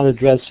it's not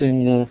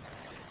addressing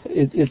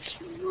it's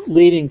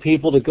leading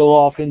people to go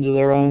off into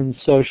their own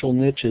social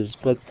niches.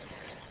 But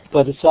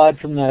aside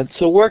from that,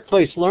 so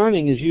workplace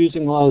learning is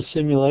using a lot of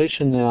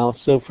simulation now.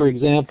 So for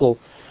example,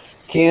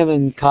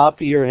 Canon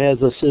Copier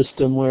has a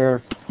system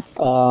where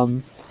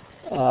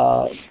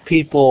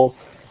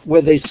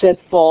where they set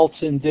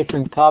faults in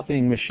different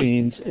copying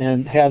machines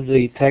and have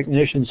the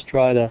technicians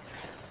try to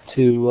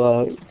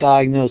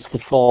diagnose the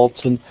faults.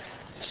 And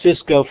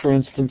Cisco, for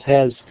instance,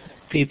 has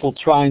people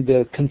trying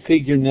to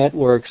configure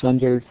networks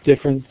under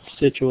different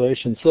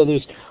situations. So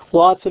there's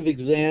lots of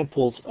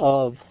examples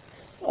of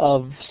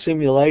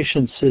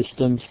simulation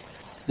systems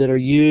that are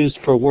used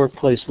for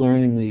workplace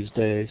learning these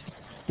days.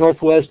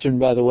 Northwestern,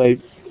 by the way,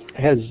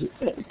 has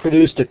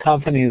produced a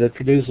company that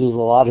produces a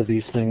lot of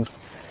these things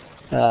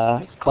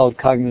called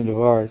Cognitive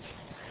Arts.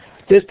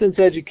 Distance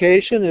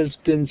education has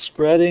been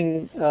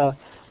spreading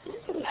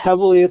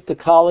heavily at the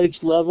college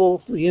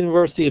level. The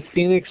University of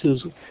Phoenix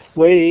is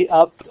way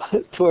up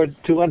toward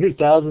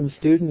 200,000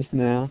 students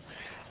now,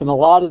 and a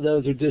lot of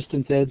those are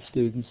distance ed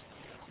students,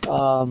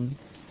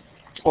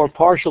 or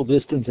partial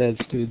distance ed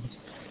students.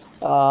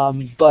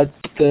 But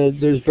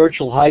there's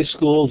virtual high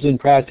schools in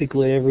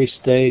practically every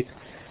state,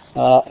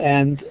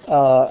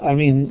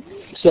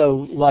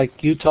 so like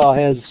Utah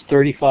has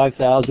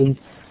 35,000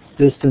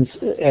 distance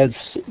eds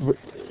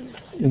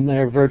in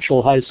their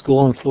virtual high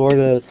school, and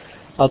Florida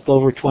up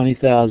over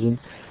 20,000.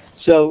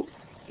 So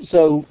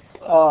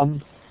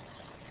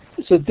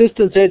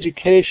distance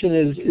education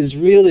is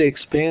really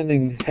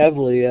expanding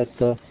heavily at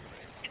the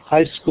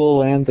high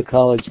school and the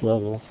college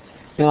level.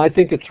 And I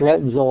think it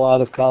threatens a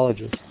lot of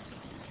colleges.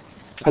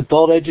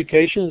 Adult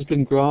education has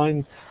been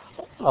growing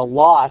a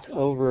lot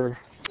over,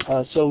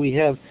 so we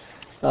have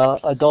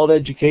adult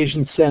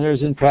education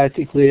centers in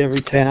practically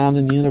every town,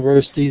 and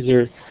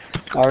universities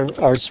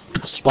are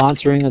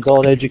sponsoring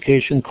adult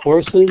education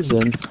courses,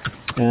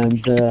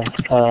 and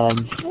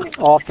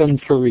often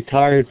for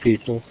retired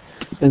people.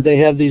 And they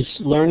have these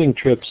learning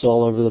trips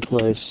all over the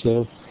place.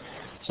 So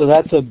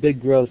that's a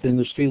big growth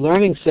industry.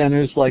 Learning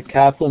centers like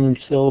Kaplan and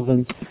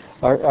Sylvan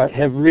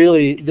have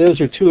really, those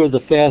are two of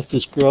the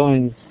fastest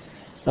growing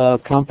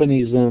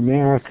companies in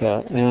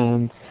America,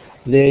 and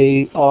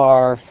They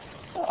are,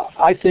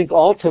 I think,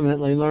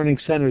 ultimately learning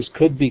centers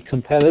could be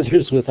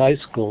competitors with high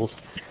schools.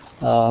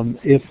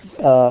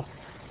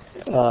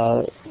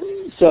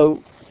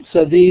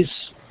 So these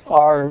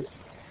are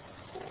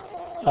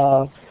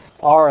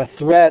a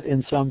threat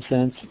in some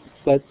sense,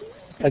 but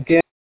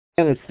again,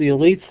 it's the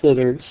elites that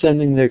are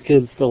sending their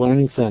kids to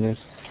learning centers.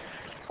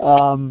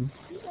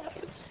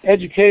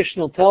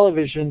 Educational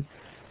television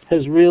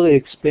has really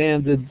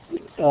expanded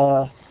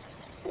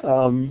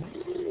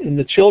in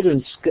the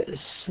children's.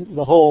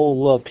 The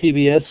whole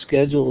PBS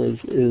schedule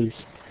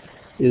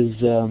is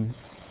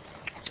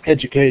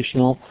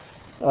educational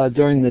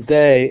during the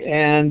day,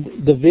 and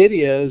the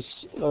videos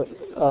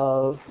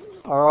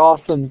are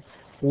often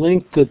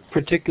linked to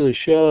particular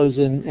shows,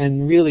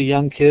 and really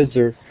young kids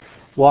are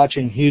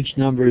watching huge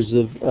numbers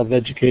of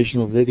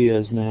educational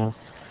videos now.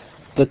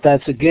 But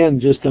that's, again,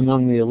 just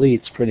among the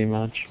elites, pretty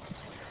much.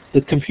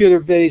 The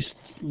computer-based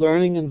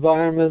learning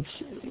environments,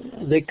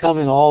 they come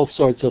in all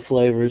sorts of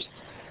flavors.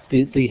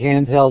 The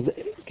handheld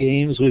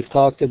games we've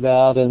talked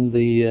about, and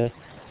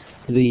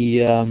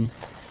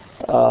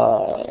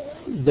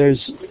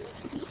there's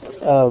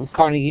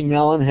Carnegie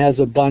Mellon has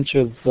a bunch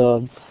of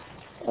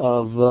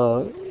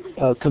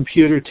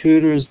computer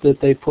tutors that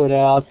they put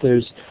out.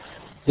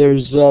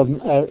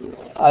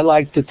 I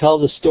like to tell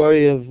the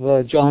story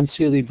of John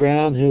Seeley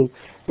Brown, who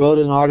wrote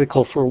an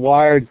article for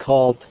Wired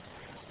called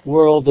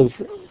 "World of."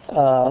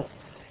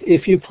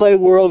 If you play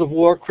World of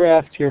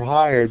Warcraft, you're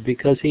hired,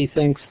 because he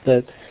thinks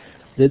that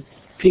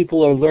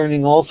people are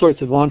learning all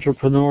sorts of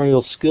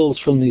entrepreneurial skills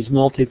from these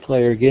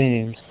multiplayer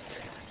games,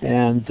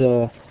 and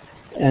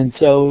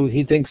so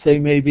he thinks they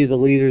may be the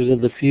leaders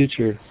of the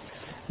future.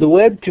 The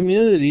web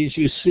communities,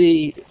 you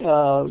see,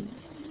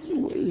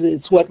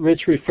 it's what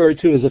Rich referred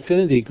to as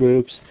affinity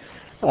groups,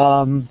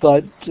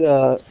 but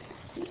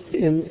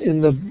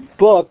in the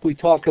book we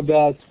talk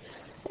about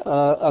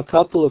a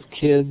couple of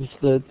kids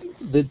that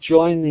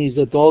join these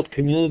adult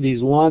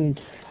communities. One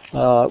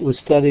was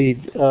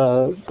studied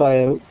by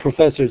a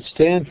professor at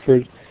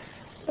Stanford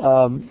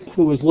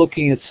who was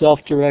looking at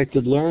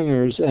self-directed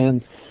learners,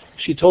 and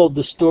she told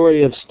the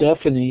story of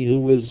Stephanie, who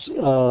was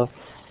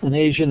an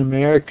Asian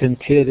American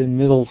kid in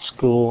middle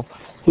school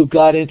who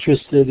got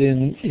interested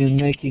in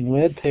making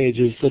web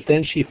pages, but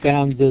then she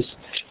found this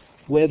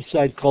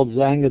website called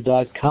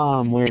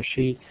Zanga.com where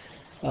she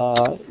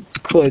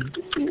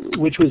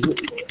which was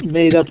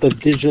made up of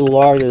digital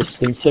artists,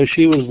 and so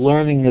she was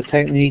learning the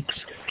techniques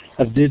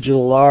of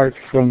digital art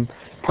from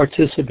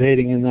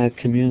participating in that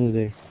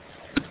community.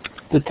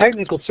 The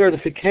technical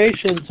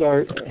certifications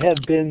have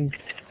been,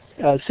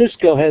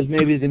 Cisco has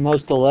maybe the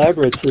most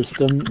elaborate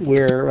system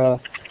where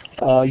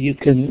you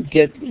can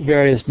get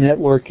various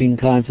networking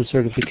kinds of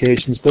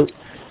certifications, but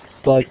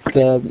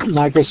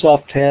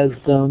Microsoft has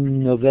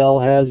them,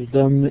 Novell has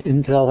them,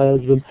 Intel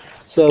has them.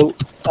 So,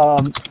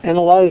 and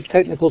a lot of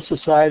technical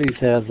societies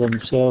have them.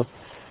 So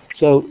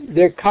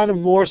they're kind of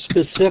more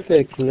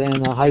specific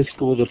than a high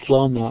school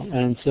diploma.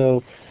 And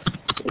so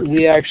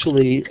we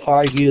actually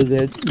argue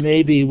that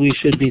maybe we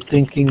should be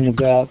thinking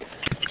about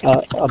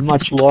a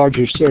much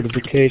larger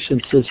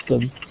certification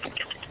system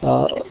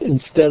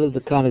instead of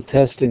the kind of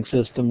testing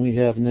system we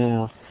have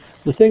now.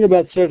 The thing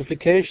about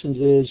certifications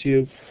is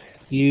you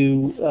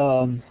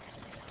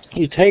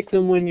take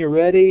them when you're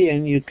ready,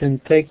 and you can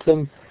take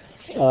them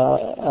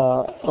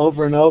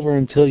over and over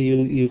until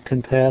you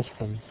can pass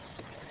them.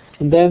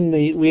 And then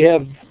we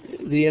have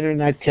the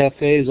internet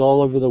cafes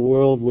all over the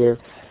world where,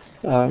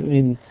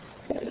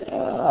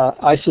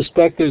 I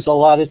suspect there's a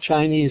lot of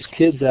Chinese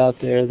kids out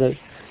there that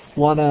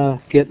want to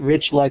get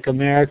rich like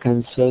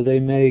Americans, so they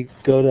may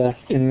go to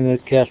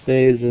internet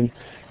cafes and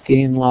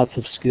gain lots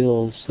of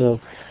skills. So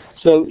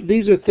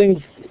these are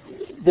things,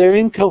 they're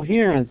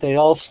incoherent. They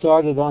all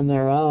started on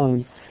their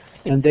own,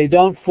 and they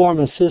don't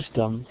form a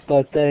system,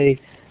 but they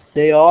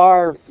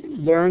are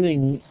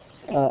learning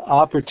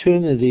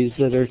opportunities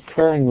that are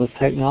occurring with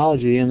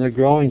technology, and they're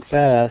growing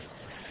fast,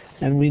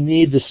 and we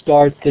need to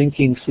start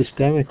thinking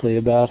systemically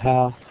about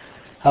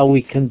how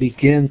we can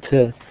begin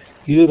to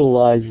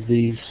utilize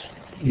these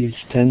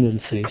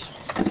tendencies.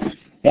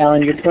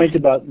 Allan, your point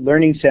about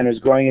learning centers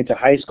growing into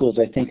high schools,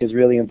 I think, is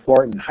really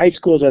important. High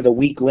schools are the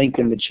weak link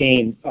in the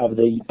chain of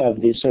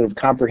the sort of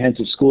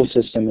comprehensive school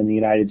system in the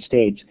United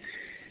States.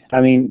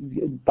 I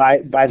mean, by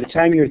the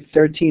time you're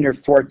 13 or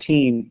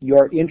 14,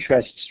 your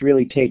interests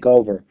really take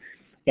over.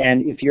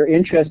 And if you're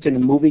interested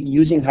in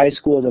using high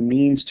school as a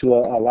means to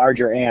a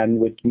larger end,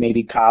 which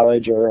maybe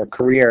college or a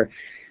career,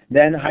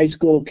 then high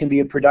school can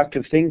be a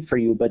productive thing for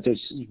you. But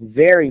there's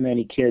very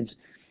many kids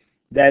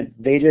that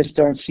they just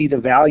don't see the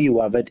value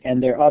of it,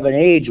 and they're of an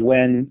age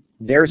when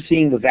they're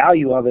seeing the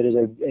value of it is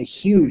a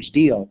huge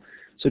deal.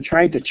 So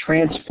trying to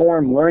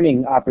transform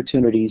learning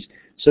opportunities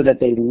so that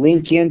they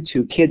link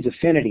into kids'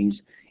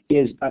 affinities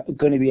is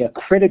going to be a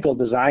critical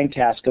design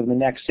task of the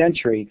next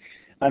century.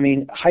 I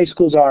mean, high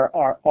schools are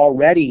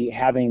already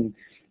having,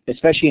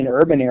 especially in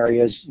urban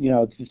areas,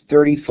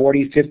 30,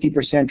 40,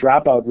 50%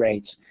 dropout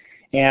rates.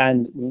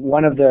 And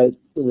one of the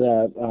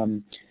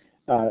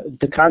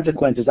the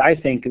consequences, I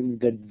think,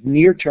 the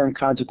near-term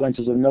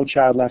consequences of No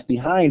Child Left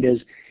Behind is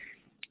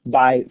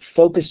by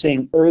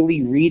focusing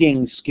early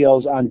reading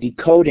skills on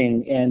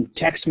decoding and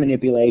text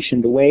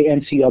manipulation, the way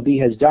NCLB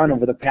has done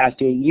over the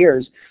past 8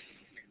 years,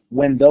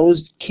 when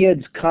those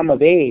kids come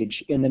of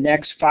age in the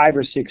next 5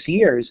 or 6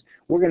 years,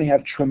 we're going to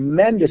have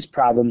tremendous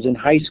problems in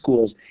high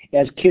schools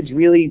as kids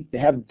really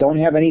don't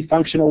have any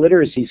functional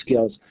literacy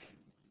skills.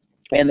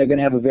 And they're going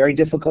to have a very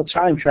difficult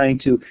time trying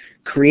to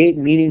create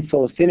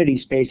meaningful affinity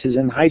spaces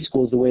in high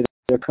schools the way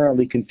they're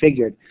currently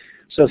configured.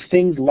 So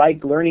things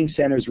like learning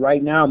centers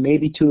right now may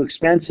be too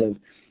expensive,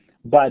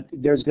 but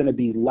there's going to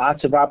be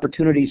lots of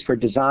opportunities for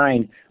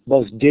design,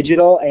 both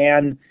digital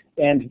and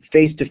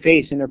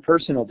face-to-face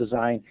interpersonal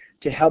design,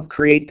 to help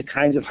create the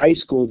kinds of high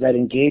schools that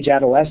engage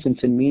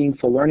adolescents in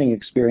meaningful learning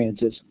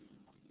experiences.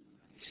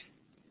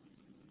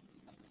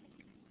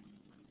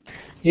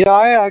 Yeah,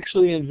 I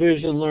actually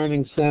envision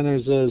learning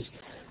centers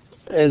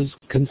as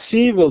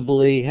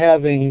conceivably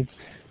having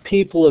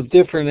people of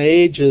different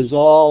ages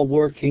all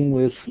working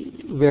with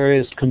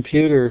various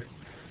computer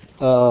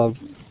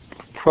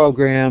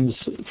programs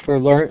for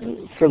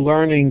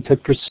learning to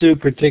pursue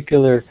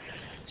particular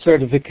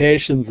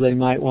certifications they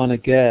might want to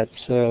get.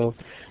 So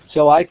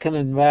I can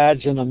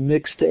imagine a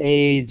mixed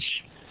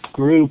age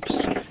groups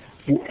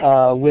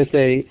with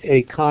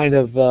a kind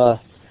of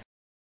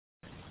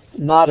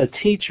not a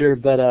teacher,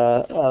 but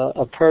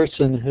a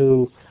person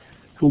who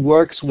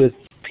works with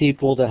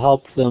people to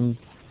help them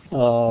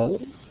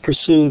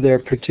pursue their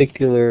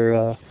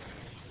particular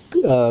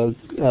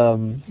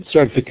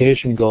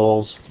certification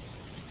goals.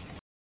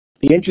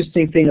 The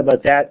interesting thing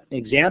about that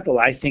example,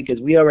 I think, is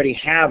we already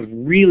have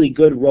really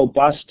good,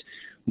 robust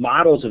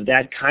models of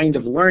that kind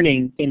of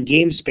learning in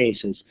game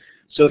spaces.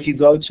 So if you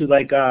go to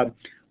like a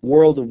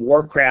World of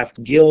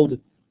Warcraft guild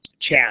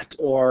chat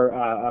or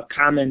a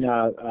common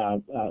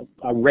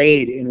a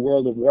raid in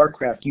World of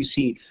Warcraft, you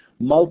see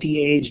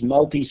multi-age,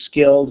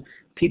 multi-skilled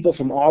people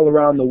from all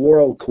around the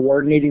world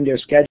coordinating their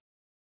schedules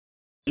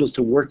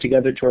to work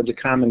together towards a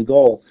common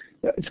goal.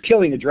 It's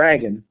killing a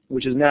dragon,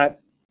 which is not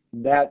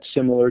that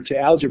similar to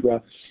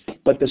algebra,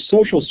 but the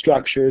social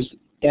structures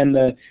and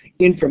the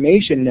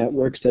information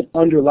networks that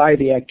underlie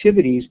the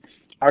activities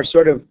are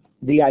sort of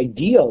the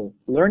ideal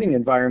learning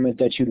environment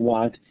that you'd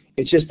want.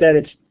 It's just that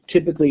it's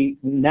typically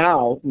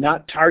now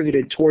not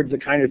targeted towards the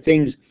kind of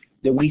things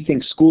that we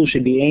think schools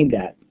should be aimed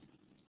at.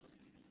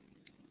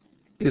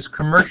 Is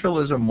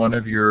commercialism one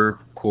of your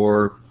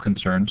core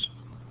concerns?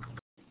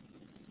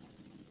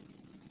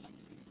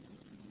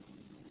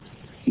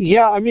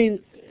 Yeah, I mean,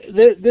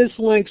 this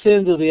links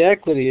into the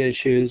equity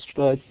issues,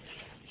 but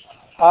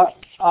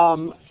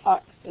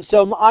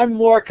so I'm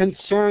more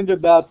concerned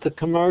about the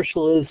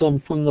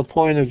commercialism from the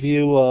point of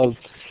view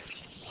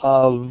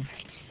of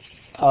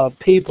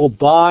people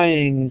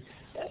buying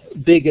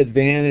big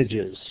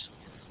advantages,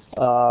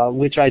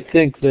 which I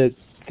think that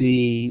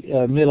the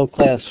middle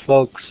class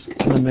folks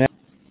in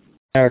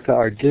America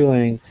are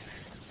doing,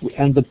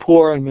 and the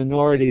poor and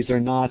minorities are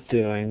not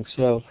doing.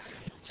 So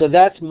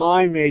that's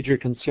my major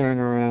concern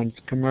around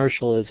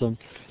commercialism.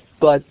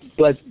 But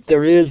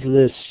there is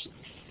this.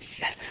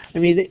 I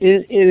mean,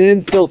 it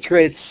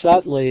infiltrates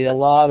subtly a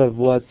lot of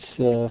what's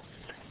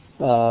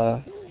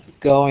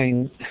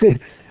going.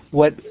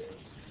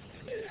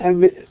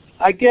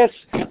 I guess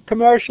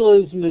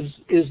commercialism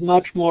is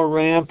much more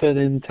rampant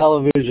in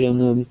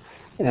television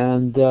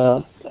and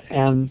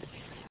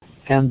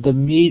the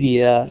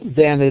media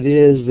than it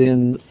is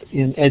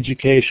in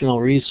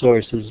educational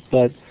resources.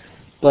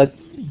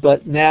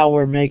 But now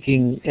we're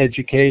making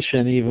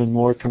education even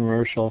more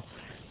commercial.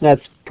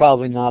 That's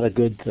probably not a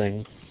good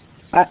thing.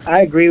 I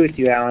agree with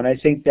you, Alan. I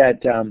think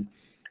that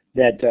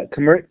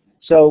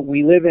so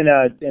we live in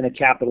a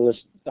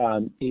capitalist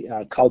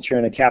culture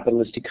and a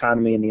capitalist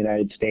economy in the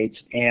United States,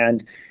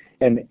 and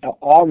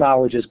all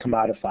knowledge is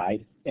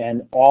commodified,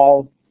 and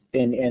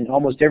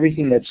almost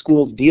everything that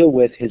schools deal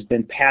with has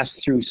been passed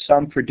through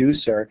some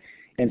producer,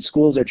 and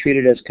schools are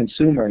treated as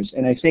consumers.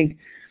 And I think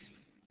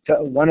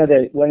one of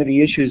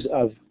the issues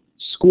of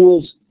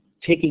schools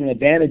taking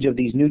advantage of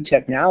these new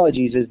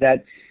technologies is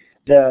that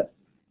the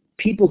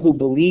people who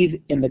believe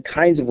in the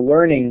kinds of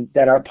learning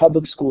that our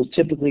public schools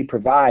typically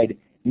provide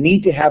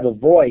need to have a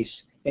voice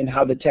in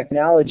how the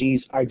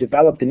technologies are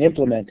developed and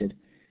implemented.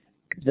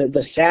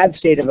 The sad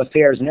state of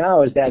affairs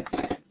now is that,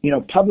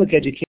 public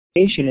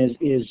education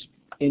is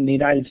in the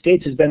United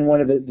States has been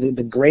one of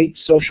the great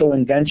social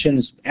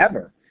inventions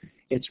ever.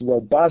 It's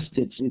robust.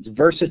 It's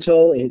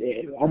versatile.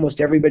 Almost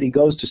everybody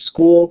goes to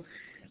school.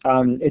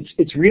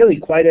 It's really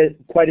quite a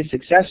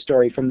success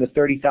story from the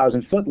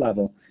 30,000-foot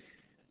level.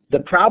 The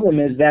problem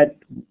is that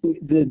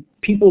the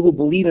people who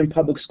believe in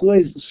public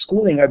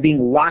schooling are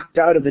being locked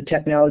out of the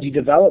technology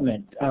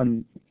development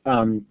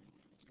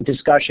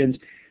discussions,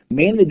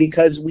 mainly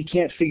because we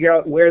can't figure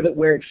out where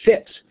it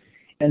fits.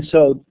 And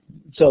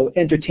so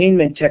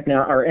entertainment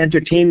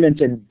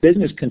and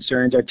business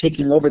concerns are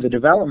taking over the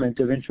development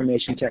of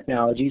information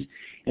technologies,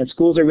 and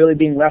schools are really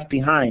being left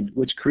behind,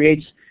 which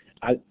creates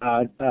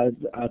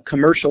a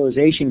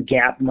commercialization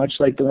gap, much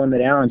like the one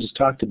that Allan just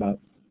talked about.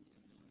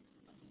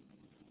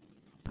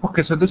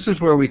 Okay, so this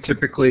is where we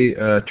typically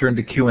turn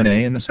to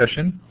Q&A in the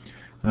session.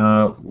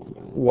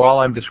 While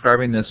I'm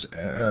describing this,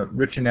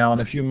 Rich and Allan,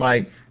 if you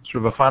might,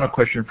 sort of a final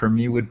question from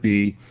me would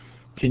be,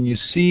 can you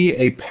see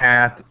a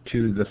path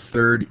to the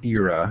third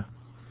era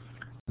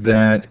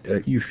that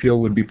you feel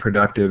would be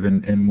productive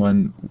and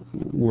one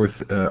worth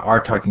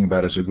our talking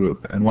about as a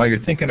group? And while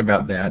you're thinking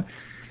about that,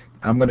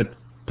 I'm going to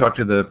talk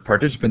to the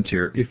participants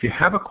here. If you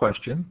have a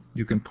question,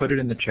 you can put it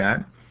in the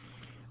chat.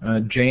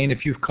 Jane,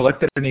 if you've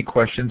collected any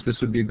questions, this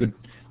would be a good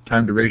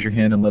time to raise your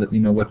hand and let me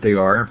know what they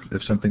are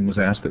if something was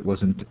asked that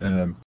wasn't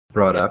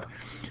brought up.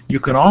 You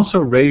can also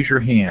raise your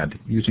hand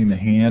using the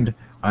hand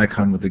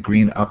icon with the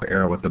green up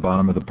arrow at the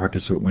bottom of the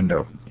participant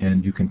window,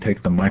 and you can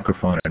take the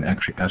microphone and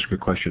actually ask your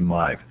question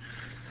live.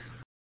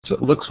 So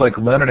it looks like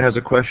Leonard has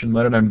a question.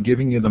 Leonard, I'm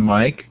giving you the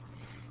mic.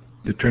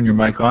 To turn your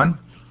mic on,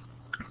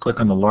 click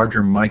on the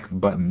larger mic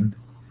button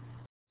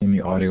in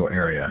the audio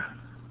area.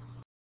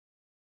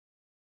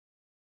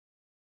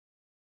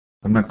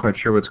 I'm not quite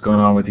sure what's going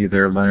on with you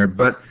there, Leonard,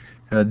 but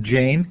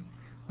Jane,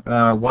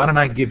 why don't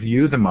I give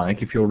you the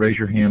mic? If you'll raise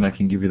your hand, I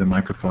can give you the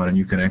microphone, and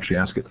you can actually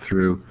ask it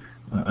through,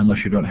 unless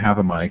you don't have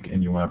a mic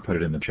and you want to put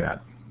it in the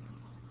chat.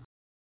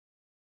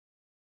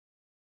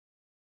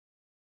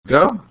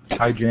 Go.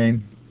 Hi,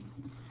 Jane.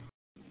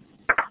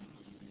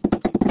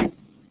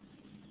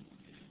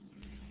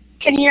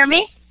 Can you hear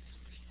me?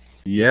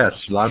 Yes,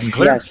 loud and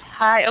clear. Yes.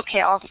 Hi.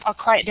 Okay, I'll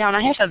quiet down.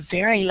 I have a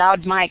very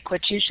loud mic,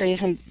 which usually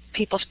isn't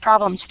people's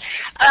problems.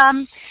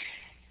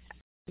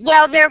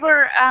 Well, there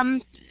were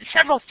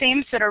several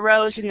themes that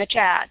arose in the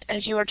chat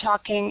as you were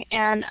talking,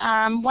 and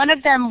one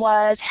of them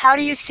was, how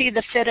do you see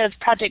the fit of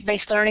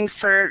project-based learning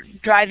for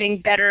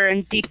driving better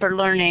and deeper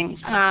learning?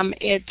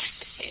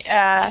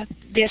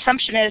 The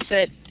assumption is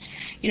that,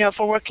 you know, if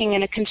we're working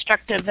in a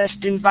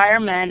constructivist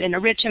environment, in a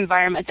rich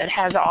environment that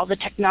has all the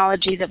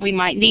technology that we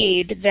might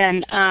need,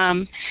 then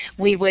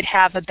we would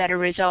have a better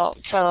result.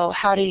 So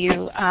how do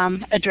you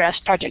address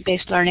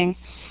project-based learning?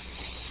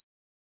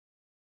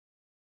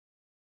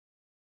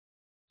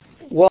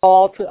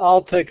 Well,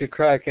 I'll take a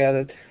crack at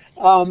it.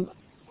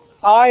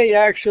 I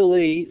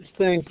actually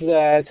think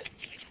that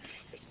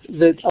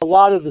a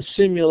lot of the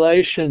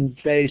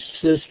simulation-based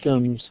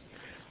systems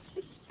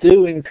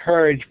do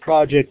encourage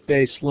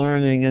project-based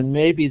learning, and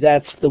maybe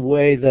that's the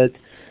way that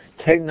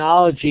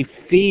technology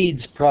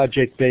feeds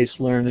project-based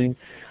learning.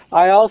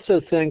 I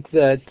also think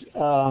that,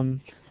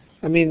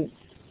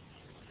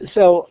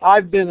 so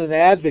I've been an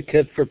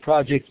advocate for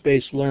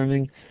project-based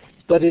learning,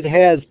 but it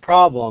has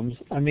problems.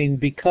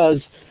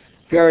 Because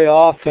very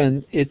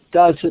often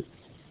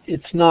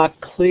it's not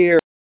clear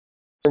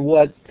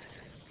what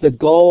the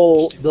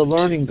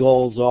learning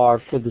goals are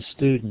for the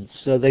students.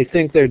 So they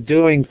think they're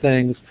doing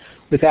things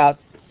without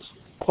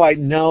quite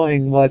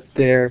knowing what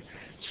they're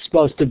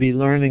supposed to be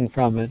learning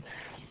from it.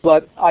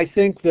 But I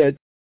think that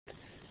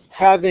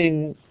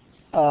having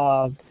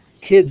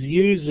kids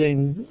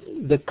using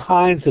the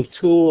kinds of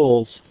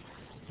tools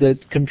that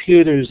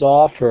computers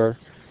offer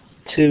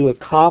to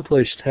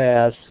accomplish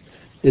tasks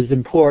is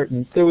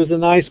important. There was a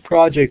nice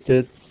project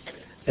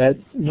at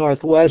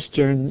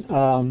Northwestern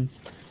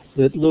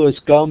that Luis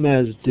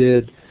Gomez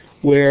did,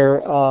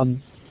 where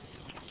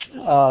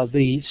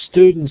the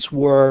students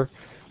were,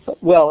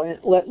 well,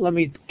 let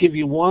me give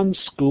you one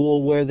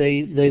school where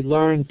they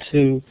learned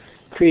to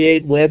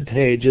create web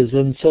pages,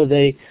 and so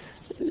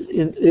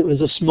it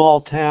was a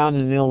small town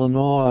in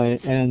Illinois,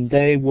 and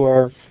they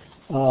were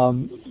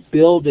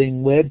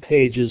building web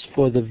pages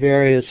for the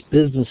various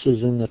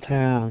businesses in the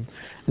town.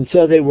 And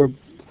so they were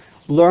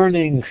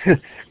learning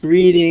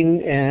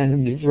reading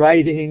and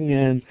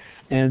writing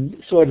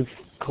and sort of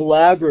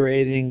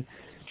collaborating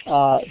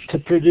to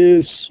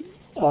produce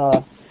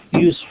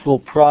useful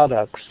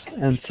products.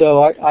 And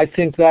so I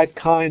think that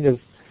kind of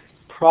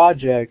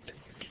project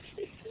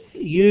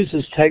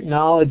uses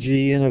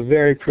technology in a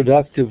very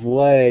productive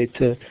way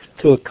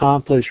to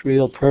accomplish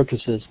real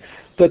purposes.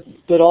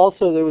 But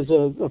also there was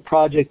a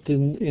project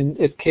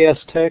at Cass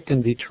Tech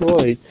in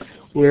Detroit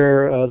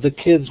where the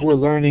kids were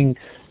learning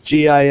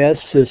GIS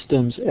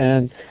systems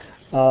and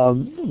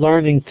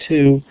learning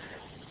to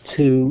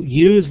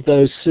use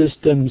those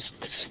systems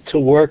to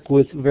work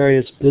with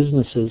various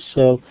businesses.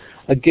 So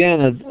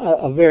again,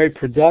 a very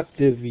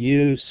productive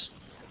use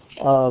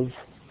of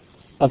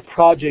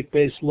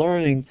project-based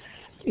learning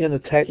in a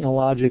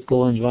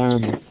technological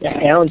environment. Yeah,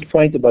 Allan's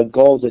point about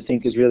goals, I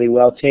think, is really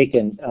well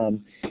taken.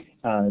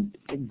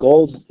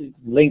 Goals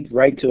linked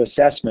right to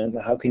assessment.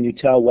 How can you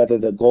tell whether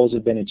the goals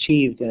have been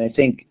achieved? And I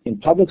think in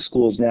public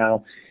schools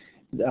now,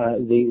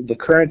 the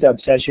current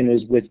obsession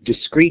is with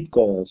discrete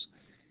goals.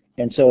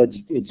 And so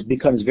it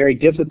becomes very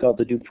difficult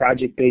to do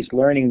project-based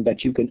learning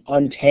that you can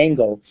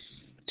untangle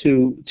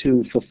to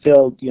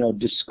fulfill,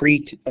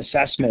 discrete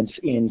assessments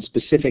in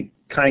specific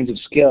kinds of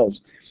skills.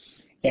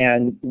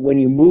 And when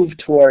you move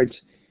towards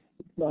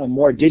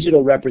more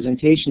digital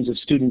representations of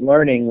student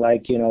learning,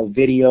 like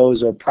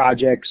videos or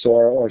projects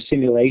or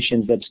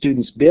simulations that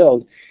students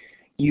build,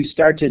 you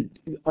start to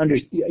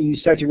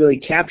really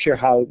capture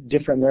how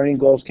different learning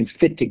goals can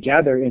fit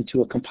together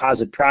into a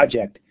composite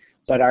project.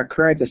 But our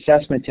current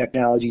assessment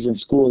technologies in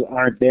schools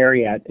aren't there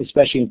yet,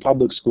 especially in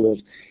public schools.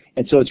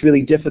 And so it's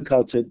really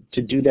difficult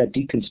to do that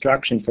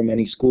deconstruction for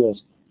many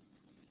schools.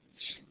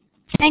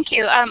 Thank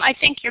you. I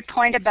think your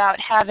point about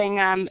having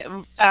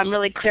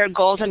really clear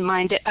goals in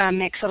mind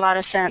makes a lot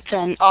of sense,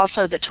 and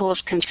also the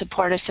tools can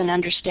support us in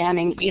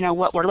understanding,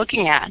 what we're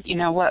looking at,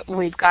 what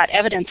we've got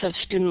evidence of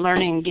student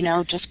learning,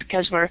 just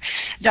because we're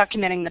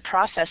documenting the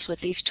process with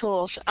these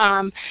tools.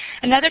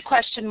 Another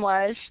question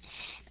was,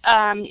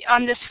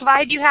 on the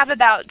slide you have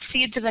about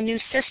seeds of a new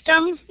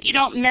system, you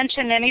don't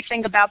mention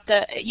anything about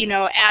the,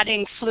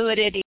 adding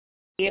fluidity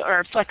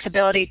or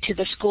flexibility to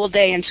the school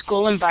day and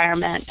school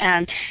environment,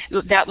 and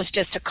that was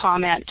just a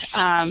comment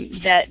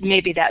that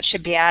maybe that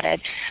should be added.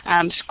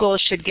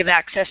 Schools should give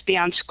access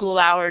beyond school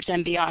hours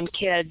and beyond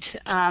kids,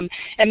 and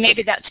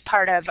maybe that's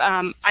part of,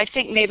 I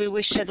think maybe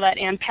we should let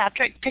Ann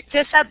Patrick pick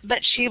this up, but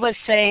she was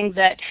saying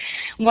that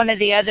one of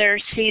the other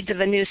seeds of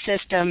a new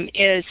system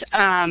is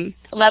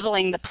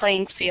leveling the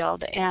playing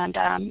field, and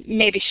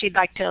maybe she'd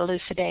like to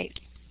elucidate.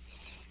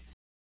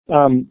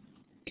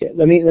 Okay,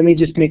 let me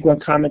just make one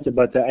comment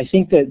about that. I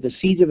think that the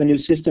seeds of a new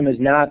system is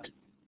not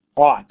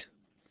ought.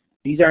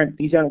 These aren't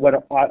what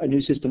a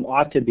new system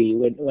ought to be.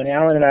 When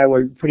Allan and I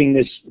were putting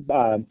this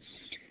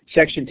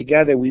section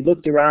together, we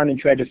looked around and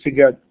tried to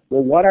figure out,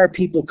 well, what are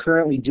people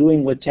currently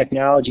doing with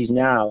technologies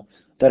now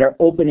that are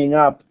opening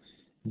up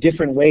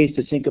different ways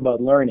to think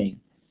about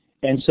learning?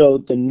 And so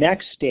the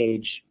next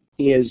stage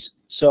is,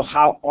 so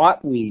how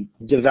ought we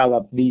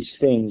develop these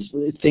things?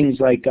 Things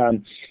like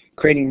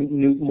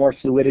creating more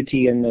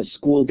fluidity in the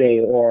school day,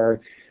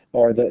 or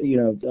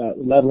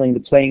leveling the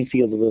playing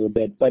field a little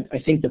bit. But I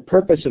think the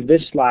purpose of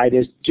this slide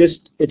is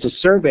it's a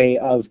survey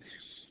of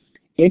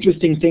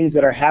interesting things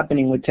that are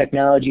happening with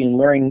technology and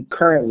learning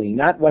currently,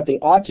 not what they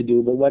ought to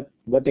do, but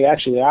what they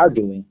actually are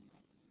doing.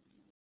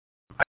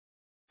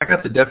 I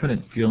got the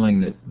definite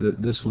feeling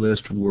that this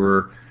list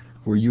where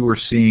you were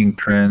seeing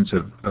trends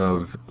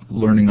of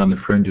learning on the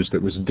fringes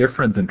that was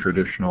different than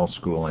traditional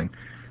schooling,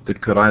 that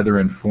could either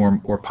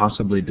inform or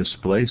possibly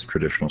displace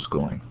traditional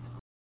schooling.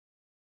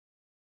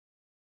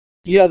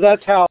 Yeah,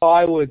 that's how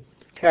I would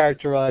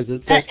characterize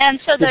it. And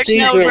so there's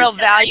no real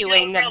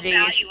valuing of these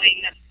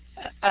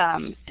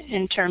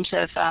in terms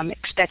of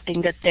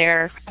expecting that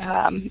they're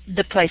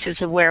the places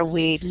of where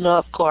we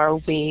look or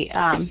we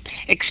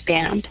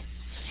expand.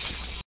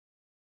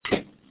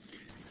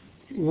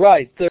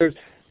 Right.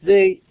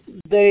 These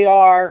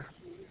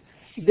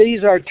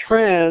are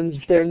trends.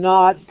 They're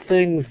not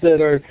things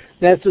that are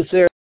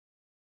necessarily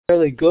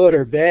good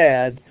or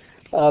bad,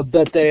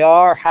 but they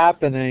are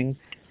happening,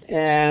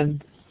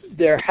 and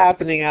they're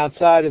happening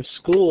outside of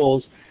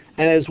schools.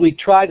 And as we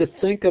try to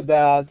think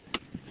about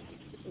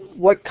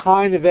what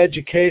kind of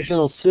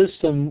educational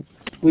system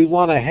we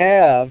want to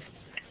have,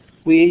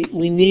 we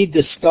need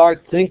to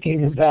start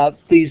thinking about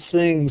these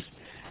things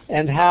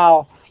and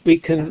how we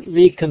can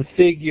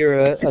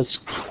reconfigure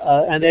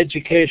an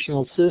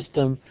educational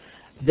system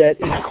that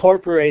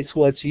incorporates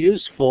what's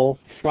useful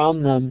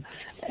from them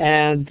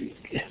and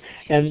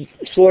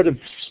sort of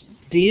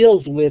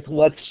deals with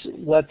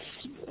what's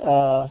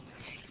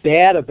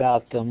bad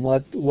about them,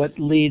 what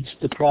leads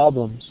to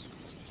problems.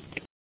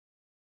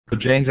 So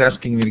Jane's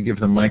asking me to give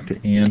the mic to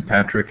Ann,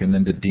 Patrick, and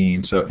then to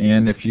Dean. So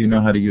Ann, if you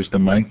know how to use the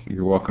mic,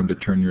 you're welcome to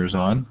turn yours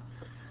on.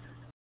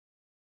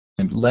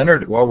 And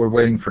Leonard, while we're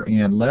waiting for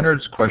Ann,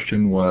 Leonard's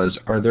question was,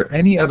 are there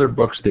any other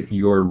books that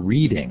you're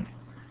reading,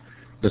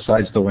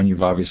 besides the one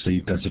you've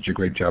obviously done such a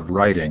great job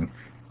writing,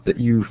 that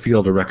you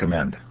feel to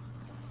recommend?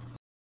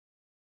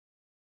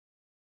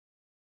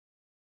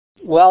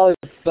 Well,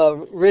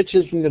 if Rich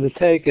isn't going to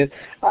take it,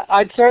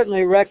 I'd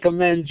certainly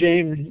recommend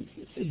James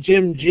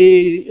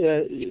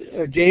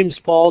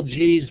Paul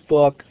G's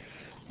book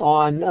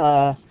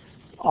on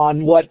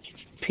what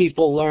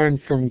people learn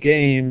from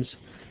games.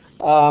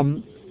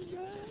 I'm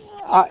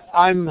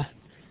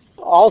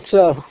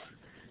also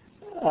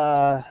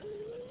well,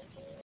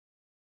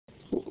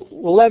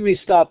 let me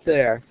stop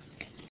there.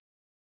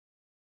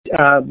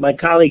 My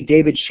colleague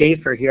David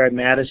Schaefer here at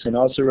Madison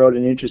also wrote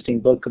an interesting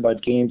book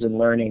about games and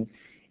learning.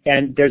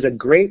 And there's a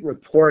great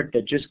report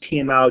that just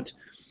came out.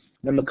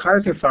 The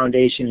MacArthur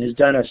Foundation has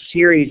done a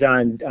series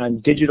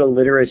on digital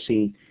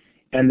literacy,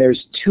 and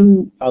there's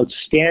two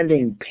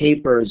outstanding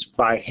papers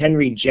by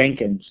Henry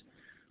Jenkins,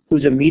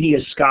 who's a media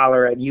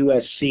scholar at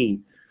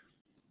USC,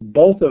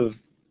 both of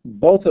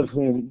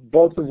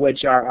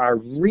which are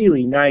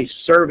really nice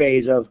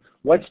surveys of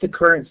what's the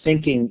current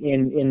thinking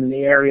in the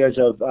areas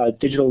of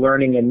digital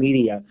learning and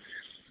media.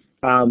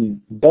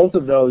 Both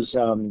of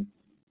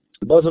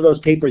those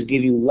papers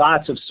give you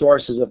lots of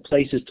sources of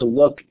places to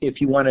look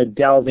if you want to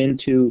delve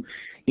into,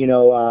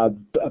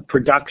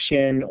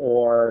 production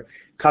or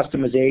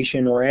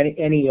customization or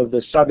any of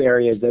the sub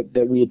areas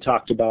that we had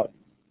talked about.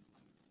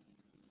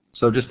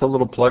 So just a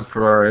little plug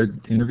for our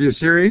interview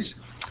series.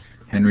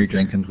 Henry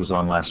Jenkins was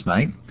on last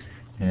night,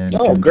 and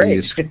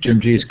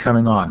Jim G is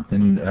coming on,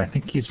 and I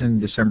think he's in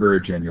December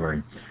or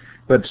January.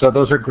 But so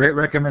those are great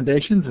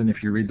recommendations, and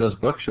if you read those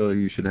books,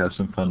 you should have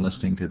some fun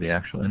listening to the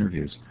actual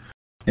interviews.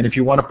 And if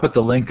you want to put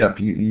the link up,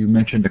 you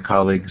mentioned a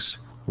colleague's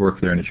work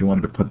there, and if you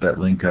wanted to put that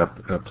link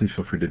up, please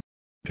feel free to do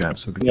that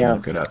so we can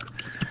look it up.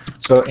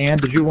 So Anne,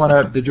 did you want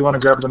to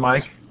grab the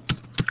mic?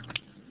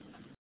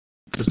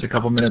 Just a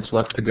couple minutes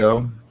left to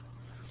go.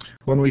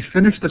 When we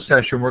finish the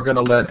session, we're going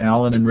to let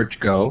Allan and Rich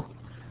go,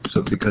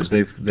 so because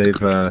they've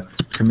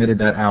committed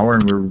that hour,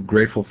 and we're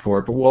grateful for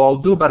it. But we'll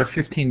do about a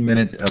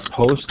 15-minute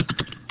post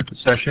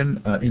session,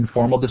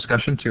 informal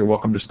discussion. So you're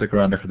welcome to stick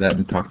around after that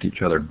and talk to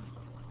each other.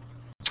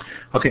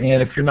 Okay,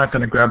 Anne, if you're not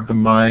going to grab the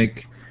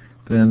mic,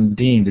 then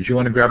Dean, did you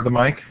want to grab the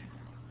mic?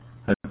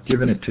 I've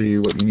given it to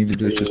you. What you need to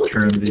do is just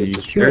turn the...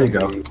 Sure. There you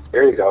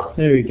go.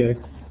 There we go.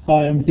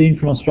 Hi, I'm Dean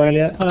from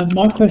Australia.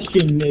 My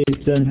question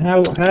is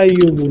how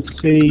you will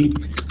see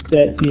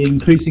that the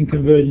increasing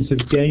convergence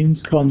of games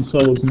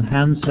consoles and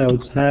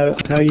handhelds,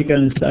 how are you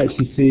going to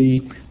actually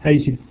see, how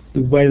you see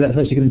the way that's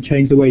actually going to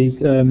change the way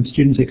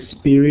students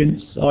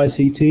experience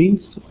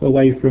ICTs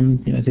away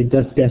from, say,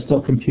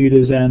 desktop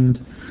computers and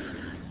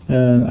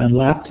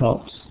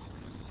laptops,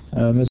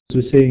 as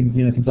we're seeing,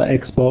 things like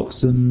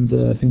Xbox and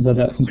things like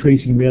that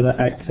increasingly be able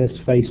to access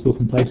Facebook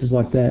and places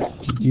like that.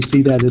 Do you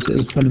see that as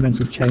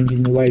fundamentally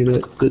changing the way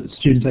that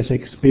students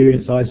actually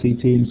experience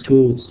ICT in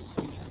schools?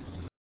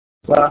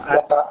 Well,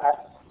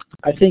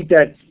 I think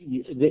that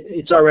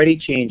it's already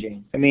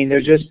changing. I mean,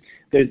 there's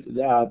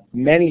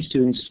many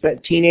students,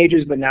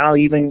 teenagers, but now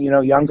even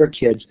younger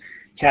kids,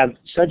 have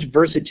such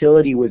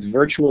versatility with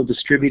virtual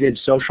distributed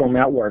social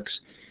networks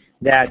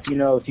that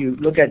if you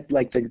look at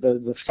like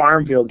the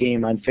Farmville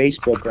game on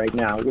Facebook right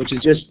now, which is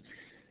just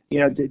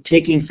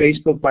taking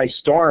Facebook by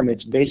storm.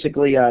 It's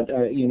basically a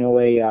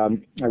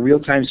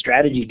real-time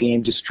strategy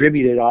game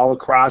distributed all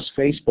across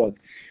Facebook.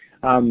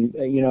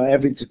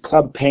 Every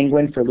Club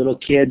Penguin for little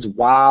kids.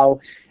 WoW.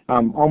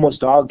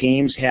 Almost all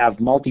games have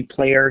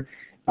multiplayer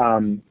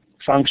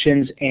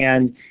functions,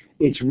 and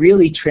it's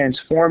really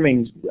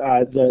transforming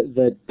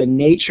the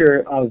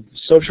nature of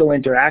social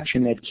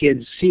interaction that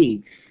kids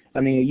see. I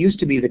mean, it used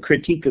to be the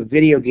critique of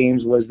video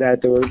games was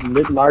that there were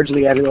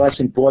largely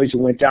adolescent boys who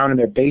went down in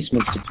their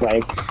basements to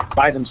play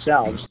by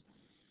themselves.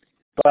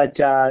 But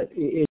I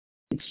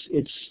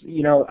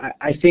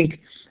think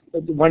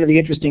one of the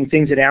interesting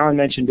things that Allan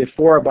mentioned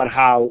before about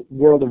how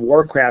World of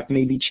Warcraft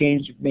may be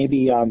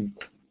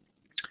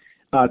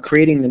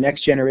creating the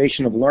next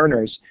generation of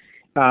learners.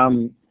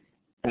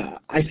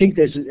 I think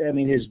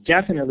there's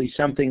definitely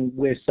something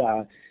with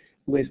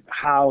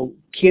how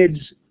kids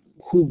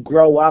who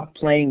grow up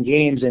playing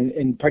games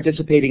and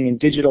participating in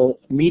digital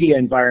media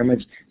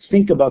environments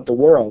think about the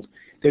world.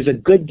 There's a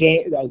good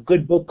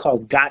book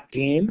called Got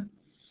Game,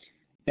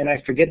 and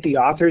I forget the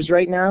authors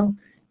right now.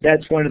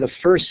 That's one of the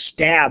first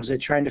stabs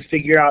at trying to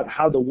figure out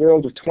how the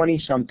world of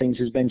 20-somethings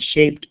has been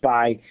shaped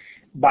by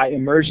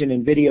immersion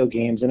in video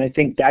games, and I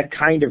think that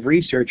kind of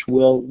research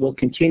will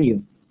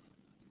continue.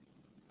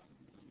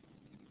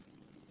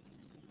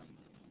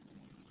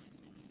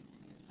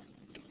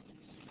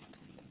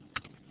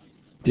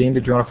 Dean,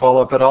 did you want to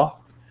follow up at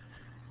all?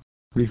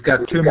 We've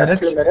got 2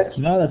 minutes.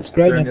 No, that's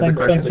great. No,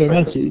 thanks very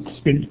much.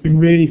 It's been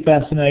really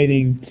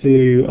fascinating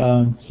to.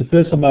 It's the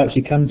first time I've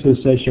actually come to a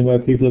session where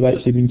people have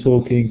actually been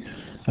talking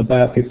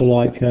about people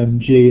like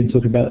G and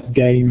talking about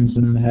games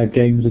and how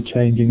games are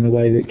changing the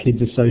way that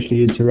kids are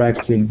socially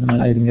interacting.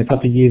 And I think a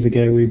couple of years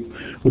ago we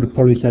would have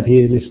probably sat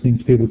here listening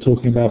to people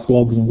talking about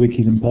blogs and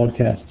wikis and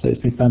podcasts. So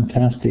it's been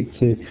fantastic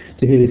to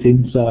hear this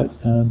insight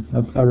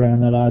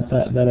around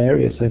that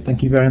area. So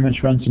thank you very much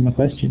for answering my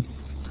question.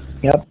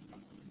 Yep.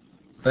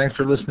 Thanks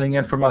for listening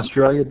in from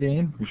Australia,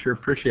 Dean. We sure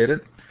appreciate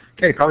it.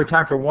 Okay, probably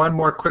time for one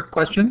more quick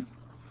question.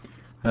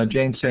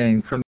 Jane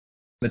saying from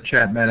the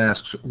chat, Matt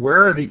asks,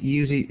 where are the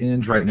easy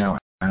ins right now,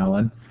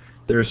 Allan?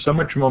 There is so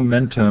much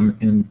momentum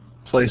in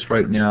place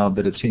right now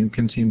that it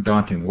can seem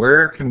daunting.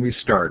 Where can we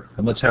start?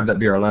 And let's have that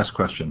be our last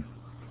question.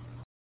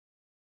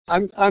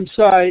 I'm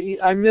sorry,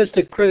 I missed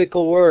a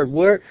critical word.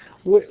 Where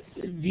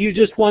you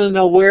just want to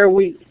know where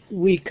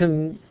we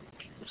can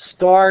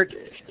start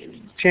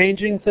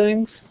changing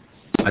things?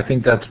 I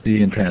think that's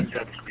the intent.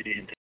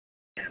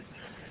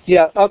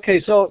 Yeah, okay,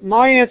 so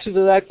my answer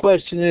to that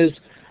question is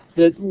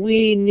that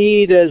we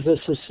need as a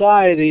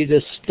society to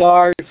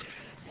start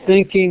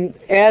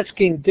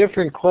asking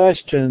different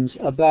questions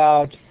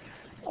about,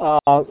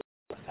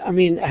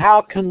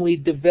 how can we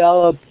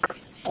develop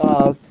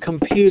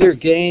computer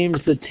games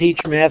that teach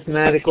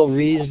mathematical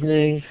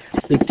reasoning,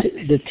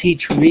 that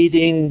teach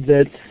reading,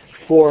 that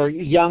for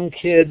young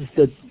kids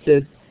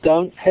that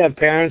don't have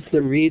parents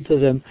that read to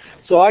them.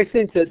 So I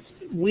think that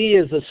we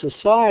as a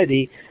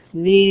society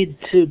need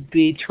to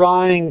be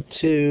trying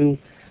to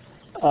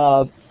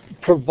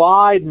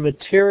provide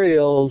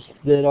materials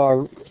that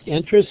are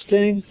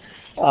interesting,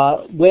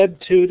 web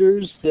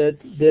tutors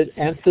that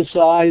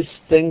emphasize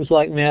things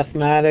like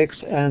mathematics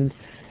and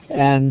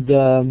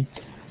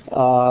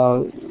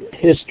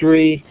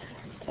history,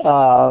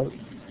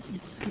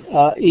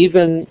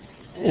 even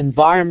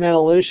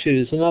environmental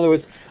issues. In other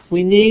words,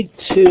 we need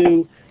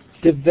to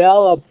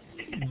develop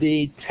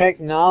the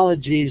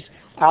technologies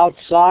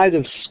outside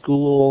of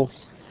school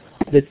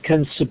that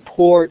can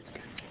support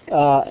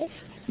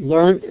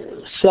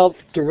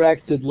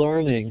self-directed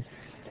learning,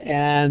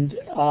 and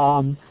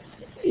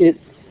it's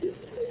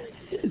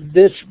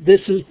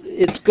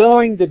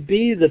going to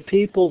be the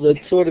people that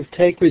sort of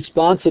take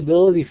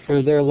responsibility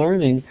for their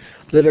learning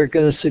that are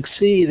going to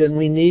succeed, and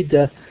we need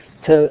to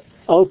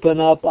open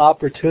up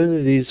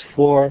opportunities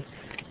for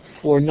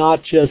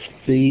not just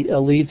the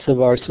elites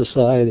of our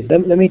society.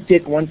 Let me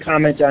take one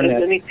comment on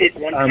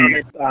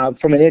that.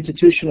 From an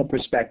institutional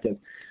perspective,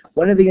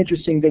 one of the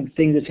interesting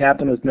things that's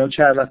happened with No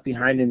Child Left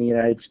Behind in the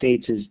United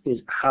States is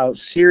how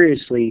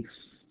seriously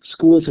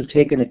schools have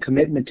taken a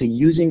commitment to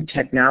using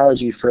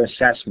technology for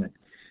assessment.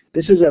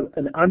 This is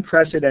an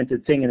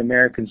unprecedented thing in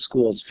American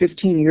schools.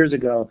 15 years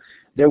ago,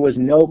 there was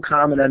no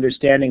common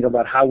understanding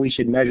about how we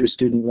should measure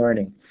student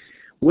learning.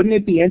 Wouldn't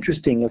it be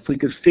interesting if we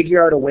could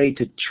figure out a way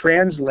to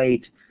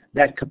translate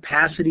that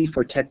capacity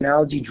for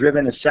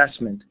technology-driven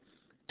assessment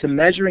to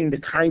measuring the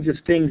kinds of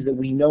things that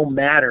we know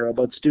matter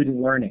about student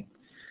learning?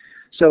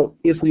 So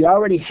if we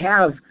already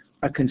have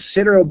a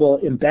considerable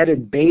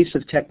embedded base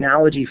of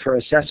technology for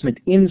assessment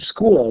in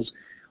schools,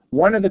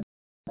 one of the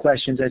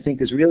questions I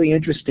think is really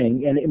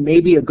interesting, and it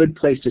may be a good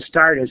place to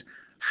start, is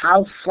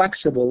how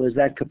flexible is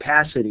that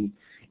capacity?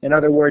 In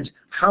other words,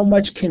 how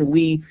much can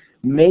we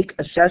make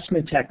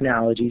assessment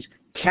technologies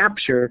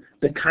capture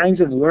the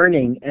kinds of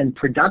learning and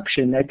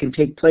production that can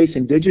take place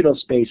in digital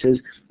spaces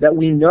that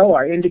we know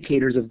are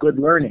indicators of good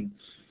learning?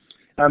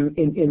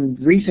 In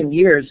recent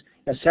years,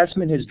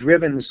 assessment has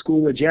driven the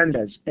school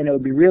agendas, and it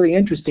would be really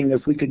interesting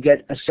if we could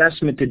get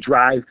assessment to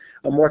drive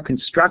a more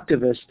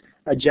constructivist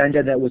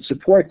agenda that would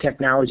support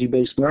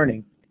technology-based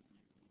learning.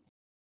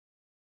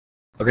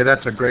 Okay,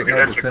 that's a great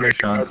note to finish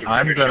on.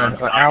 I'm going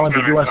to, Alan,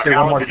 did you want to say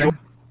one more thing?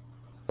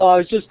 Oh, I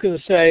was just going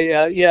to say,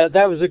 yeah,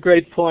 that was a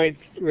great point,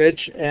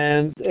 Rich,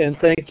 and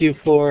thank you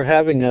for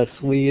having us.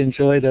 We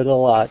enjoyed it a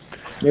lot.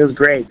 It was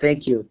great.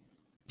 Thank you.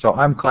 So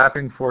I'm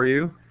clapping for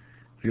you.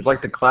 If you'd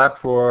like to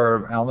clap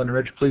for Alan and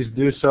Rich, please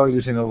do so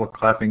using the little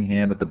clapping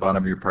hand at the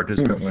bottom of your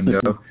participant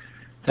window.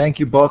 Thank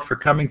you both for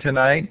coming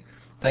tonight.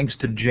 Thanks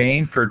to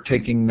Jane for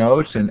taking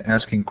notes and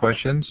asking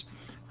questions.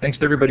 Thanks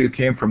to everybody who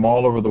came from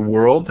all over the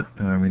world.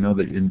 We know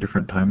that in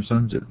different time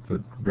zones it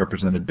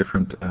represented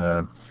different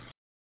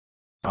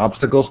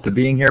obstacles to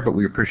being here, but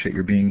we appreciate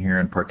your being here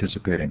and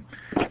participating.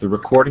 The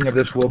recording of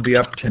this will be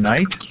up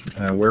tonight.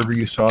 Wherever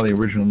you saw the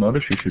original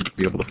notice, you should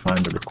be able to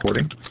find the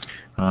recording.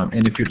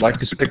 And if you'd like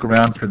to stick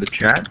around for the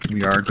chat,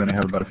 we are going to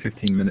have about a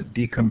 15-minute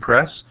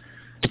decompress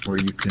where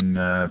you can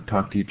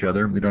talk to each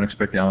other. We don't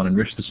expect Alan and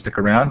Rich to stick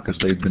around because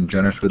they've been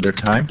generous with their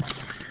time.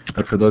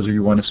 But for those of you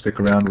who want to stick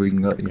around, we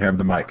can let you have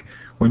the mic.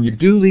 When you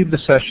do leave the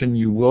session,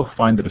 you will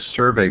find that a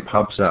survey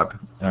pops up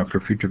for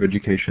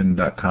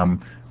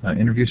futureofeducation.com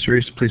interview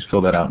series. Please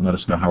fill that out and let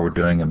us know how we're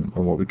doing and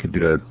or what we could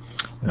do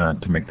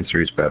to make the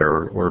series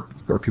better,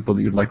 or people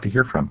that you'd like to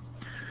hear from.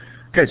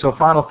 Okay, so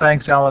final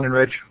thanks, Alan and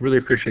Rich. Really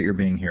appreciate your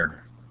being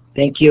here.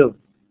 Thank you.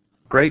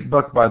 Great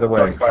book, by the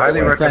way.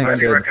 Highly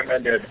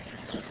recommended.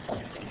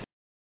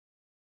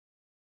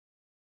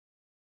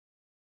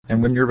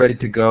 And when you're ready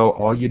to go,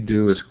 all you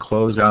do is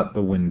close out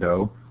the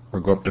window or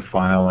go up to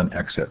File and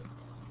Exit.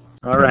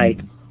 All right.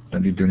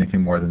 Don't need to do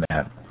anything more than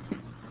that.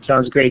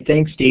 Sounds great.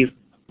 Thanks, Steve.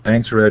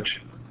 Thanks, Rich.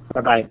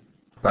 Bye-bye.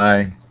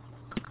 Bye.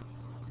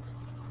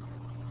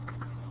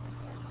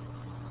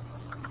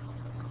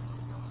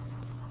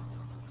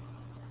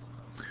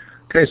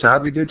 Okay, so how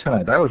did we do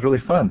tonight? That was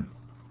really fun.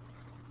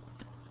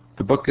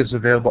 The book is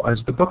available. Is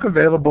the book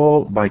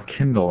available by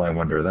Kindle, I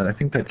wonder? I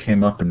think that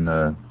came up in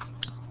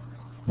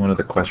one of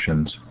the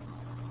questions.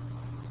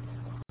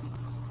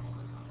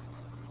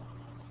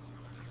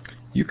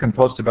 You can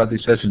post about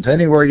these sessions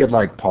anywhere you'd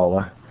like,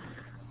 Paula.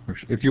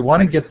 If you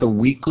want to get the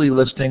weekly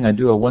listing, I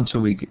do a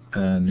once-a-week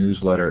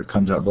newsletter. It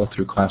comes out both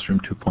through Classroom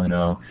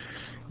 2.0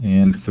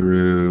 and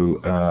through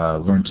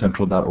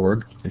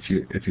LearnCentral.org. If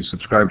you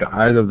subscribe to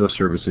either of those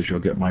services, you'll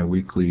get my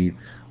weekly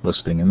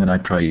listing, and then I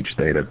try each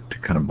day to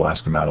kind of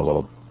blast them out a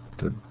little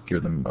to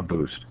give them a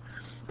boost.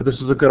 But this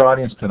is a good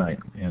audience tonight,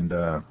 and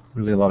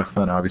really a lot of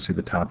fun. Obviously,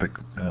 the topic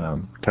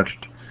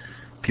touched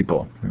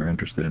people who are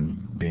interested in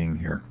being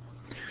here.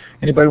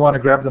 Anybody want to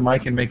grab the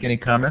mic and make any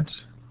comments?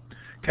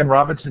 Ken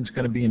Robinson's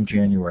going to be in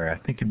January. I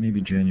think it may be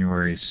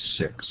January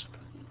 6th.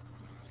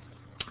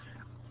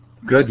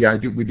 Good. Yeah,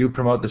 we do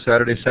promote the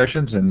Saturday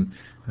sessions, and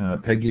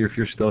Peggy, if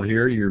you're still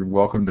here, you're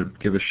welcome to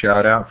give a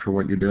shout out for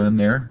what you're doing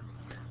there.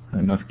 I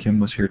don't know if Kim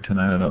was here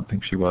tonight. I don't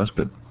think she was,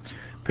 but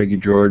Peggy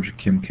George,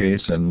 Kim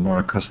Case, and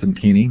Laura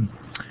Costantini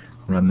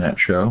run that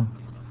show.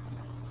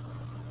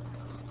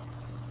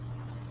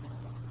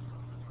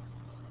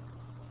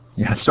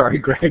 Yeah, sorry,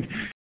 Greg.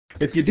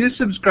 If you do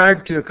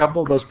subscribe to a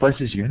couple of those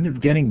places, you end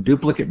up getting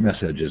duplicate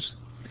messages.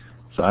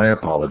 So I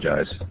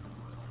apologize.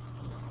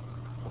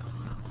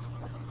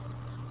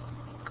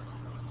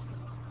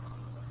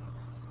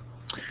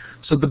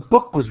 So the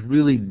book was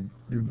really,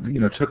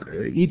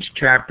 each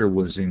chapter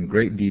was in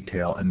great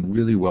detail and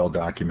really well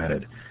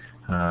documented.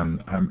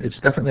 It's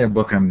definitely a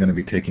book I'm going to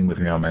be taking with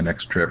me on my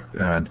next trip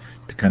to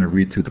kind of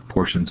read through the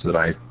portions that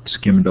I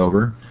skimmed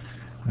over.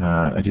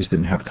 I just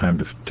didn't have time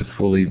to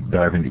fully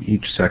dive into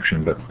each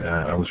section, but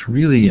I was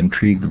really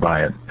intrigued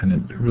by it, and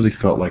it really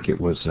felt like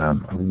it was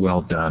a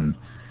well-done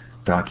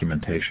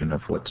documentation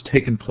of what's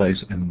taken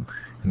place and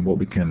what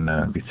we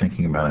can be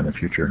thinking about in the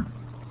future.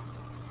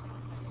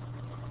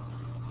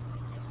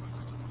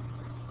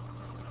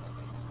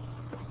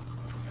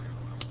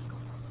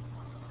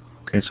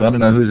 Okay, so I don't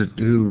know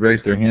who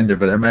raised their hand there,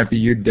 but that might be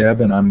you, Deb,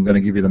 and I'm going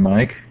to give you the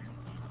mic.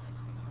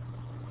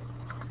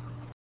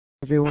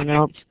 Everyone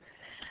else,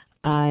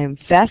 I'm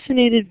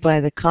fascinated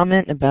by the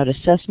comment about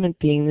assessment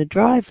being the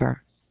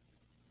driver.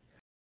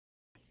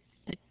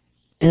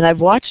 And I've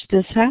watched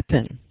this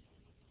happen.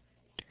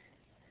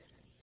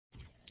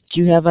 Do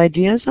you have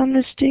ideas on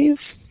this, Steve?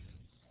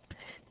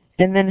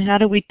 And then how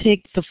do we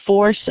take the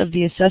force of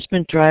the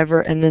assessment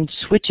driver and then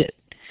switch it,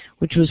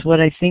 which was what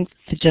I think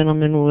the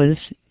gentleman was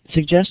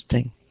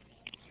suggesting?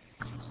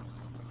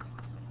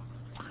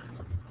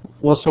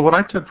 Well, so what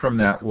I took from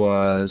that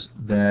was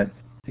that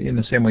in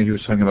the same way he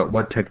was talking about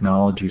what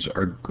technologies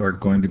are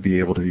going to be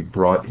able to be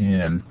brought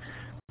in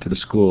to the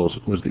schools,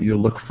 was that you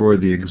look for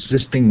the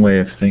existing way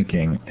of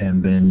thinking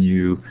and then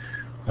you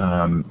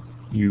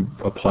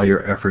apply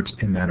your efforts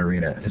in that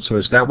arena. And so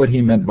is that what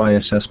he meant by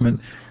assessment?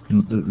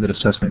 That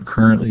assessment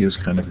currently is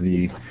kind of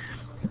the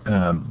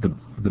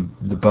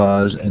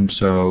buzz, and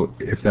so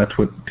if that's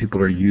what people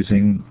are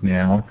using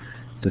now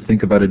to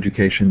think about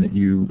education, that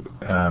you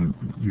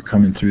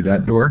come in through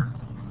that door?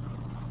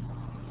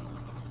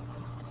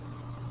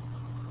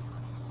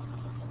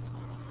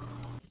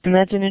 And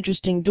that's an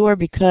interesting door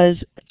because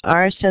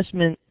our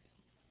assessment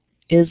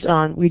is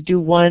on, we do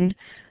one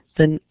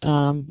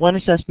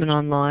assessment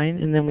online,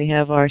 and then we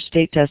have our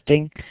state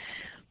testing,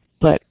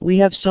 but we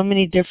have so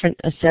many different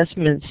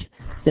assessments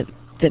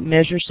that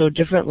measure so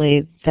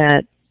differently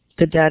that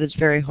the data is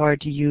very hard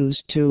to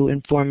use to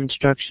inform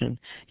instruction.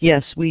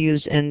 Yes, we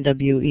use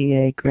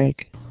NWEA,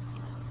 Greg.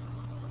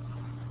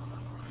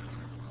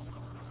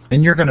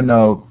 And you're going to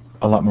know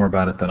a lot more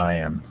about it than I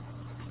am.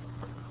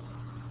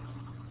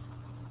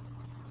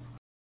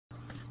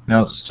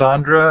 Now,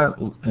 Sandra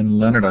and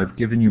Leonard, I've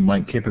given you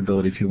mic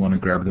capability if you want to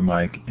grab the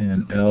mic,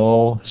 and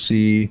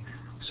L.C.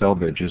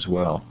 Selvage as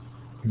well.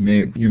 You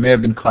may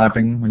have been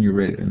clapping when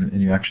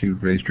and you actually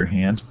raised your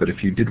hands, but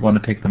if you did want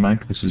to take the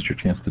mic, this is your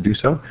chance to do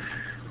so.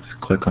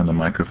 Just click on the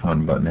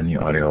microphone button in the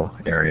audio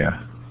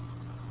area.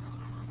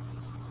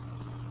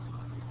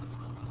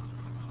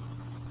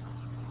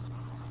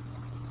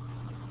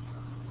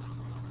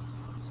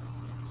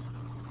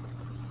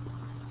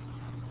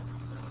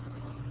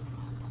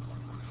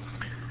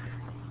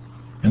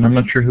 And I'm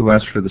not sure who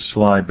asked for the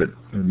slide, but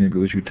maybe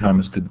it was you,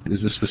 Thomas.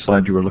 Is this the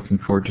slide you were looking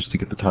for, just to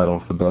get the title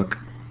of the book?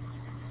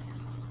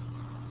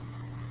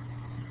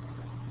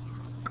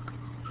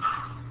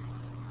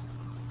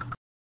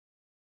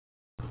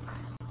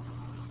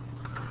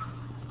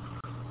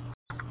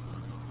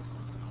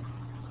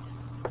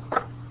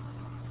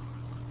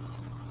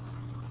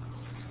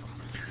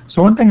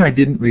 So one thing I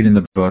didn't read in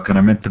the book, and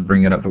I meant to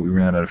bring it up, but we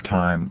ran out of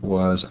time,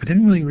 was I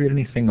didn't really read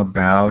anything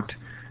about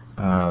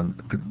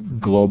the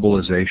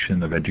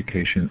globalization of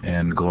education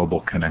and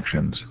global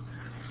connections.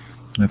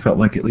 And I felt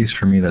like, at least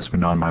for me, that's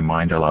been on my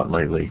mind a lot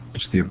lately,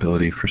 just the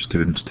ability for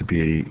students to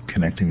be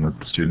connecting with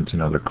students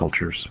in other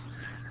cultures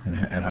and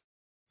how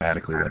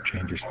dramatically that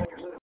changes things.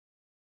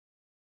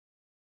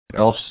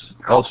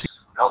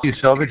 L.C.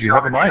 Selvage, you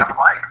have a mic.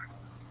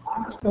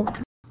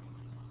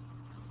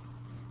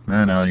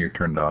 No, you're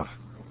turned off.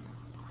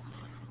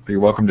 But you're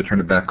welcome to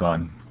turn it back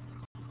on.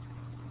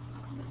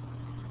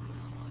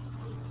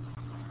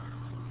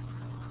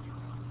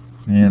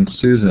 And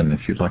Susan,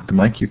 if you'd like the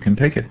mic, you can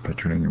take it by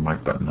turning your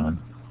mic button on.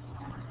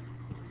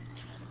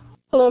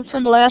 Hello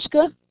from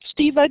Alaska.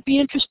 Steve, I'd be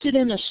interested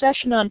in a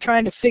session on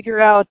trying to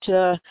figure out,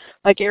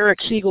 like Eric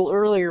Siegel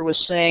earlier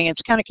was saying,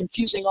 it's kind of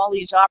confusing, all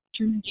these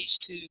opportunities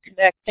to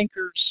connect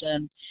thinkers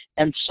and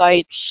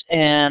sites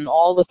and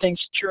all the things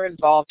that you're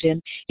involved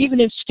in. Even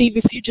if, Steve,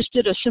 if you just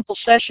did a simple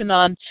session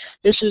on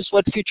this is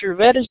what Future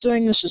of Ed is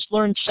doing, this is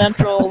Learn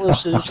Central,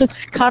 this is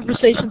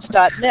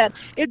Conversations.net,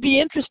 it'd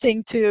be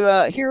interesting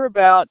to hear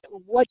about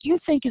what you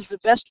think is the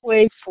best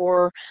way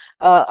for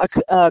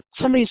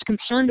somebody who's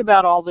concerned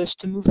about all this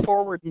to move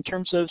forward in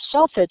terms of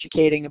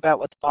self-educating about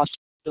what the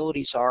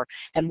possibilities are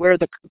and where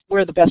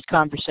the best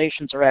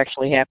conversations are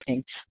actually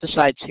happening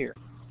besides here.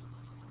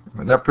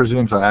 That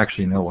presumes I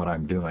actually know what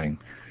I'm doing.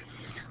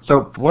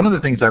 So one of the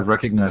things I've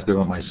recognized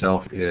about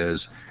myself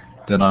is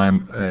that I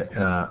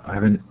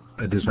have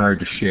a desire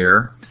to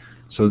share.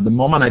 So the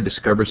moment I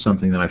discover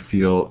something that I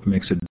feel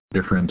makes a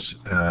difference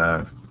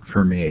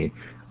for me,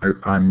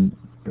 I'm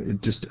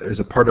just as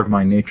a part of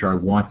my nature, I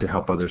want to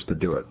help others to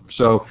do it.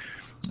 So,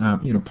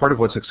 part of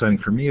what's exciting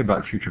for me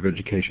about Future of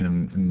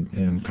Education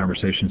and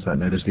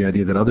Conversations.net is the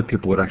idea that other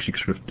people would actually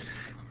sort of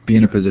be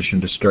in a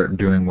position to start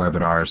doing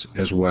webinars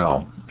as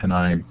well. And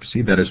I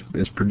see that as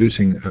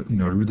producing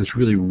this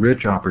really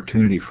rich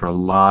opportunity for a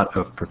lot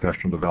of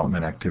professional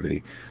development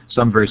activity,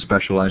 some very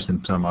specialized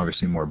and some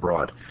obviously more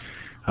broad.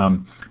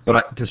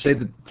 But to say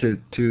that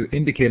to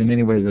indicate in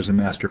any way there's a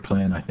master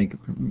plan, I think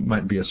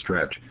might be a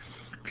stretch.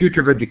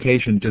 Future of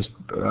Education just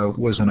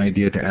was an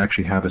idea to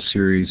actually have a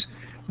series.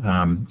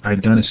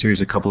 I'd done a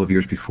series a couple of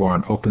years before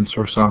on open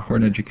source software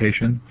in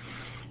education,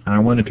 and I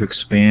wanted to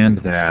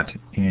expand that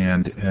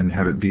and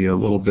have it be a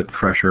little bit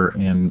fresher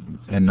and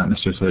not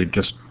necessarily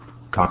just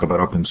talk about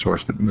open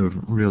source, but move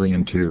really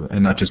into,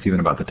 and not just even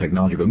about the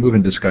technology, but move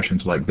in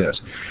discussions like this.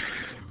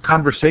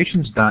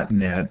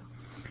 Conversations.net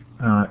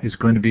is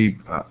going to be,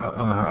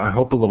 I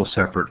hope, a little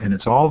separate, and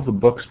it's all of the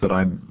books that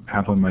I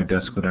have on my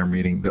desk that I'm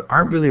reading that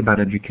aren't really about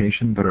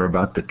education, but are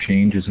about the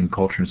changes in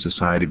culture and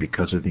society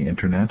because of the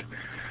internet.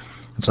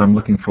 And so I'm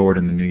looking forward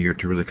in the new year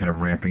to really kind of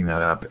ramping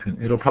that up.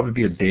 And it'll probably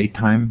be a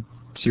daytime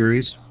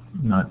series,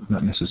 not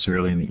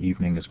necessarily in the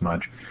evening as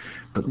much,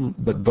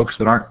 but books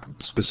that aren't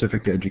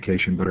specific to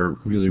education but are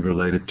really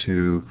related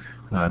to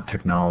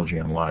technology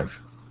and life.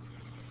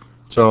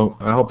 So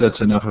I hope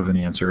that's enough of an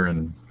answer.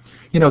 And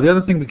the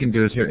other thing we can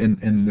do is here,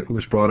 and it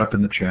was brought up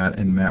in the chat,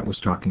 and Matt was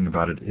talking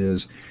about it,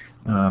 is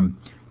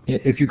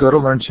if you go to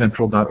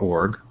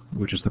learncentral.org,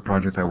 which is the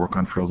project I work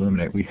on for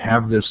Illuminate, we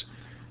have this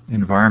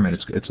environment.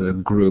 It's a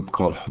group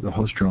called the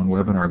Host Your Own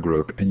Webinar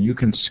group, and you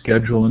can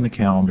schedule in the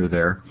calendar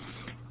there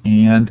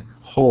and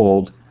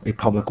hold a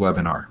public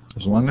webinar.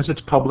 As long as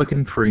it's public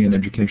and free and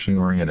educationally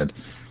oriented,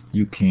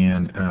 you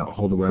can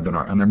hold a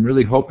webinar. And I'm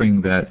really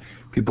hoping that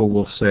people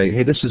will say,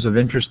 hey, this is of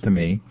interest to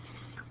me.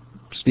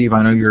 Steve,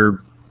 I know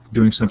you're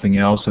doing something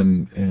else,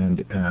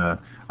 and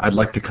I'd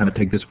like to kind of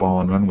take this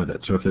ball and run with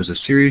it. So if there's a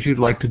series you'd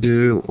like to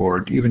do,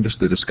 or even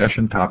just a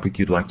discussion topic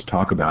you'd like to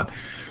talk about,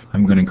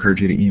 I'm going to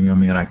encourage you to email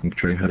me, and I can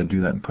show you how to do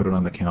that and put it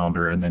on the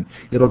calendar. And then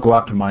it'll go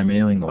out to my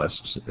mailing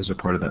list as a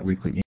part of that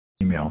weekly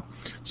email.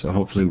 So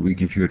hopefully we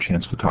give you a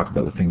chance to talk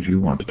about the things you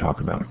want to talk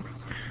about.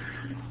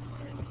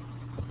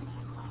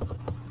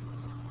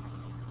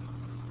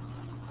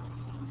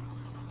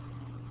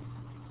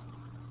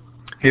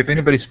 Hey, if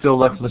anybody's still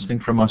left listening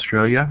from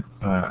Australia,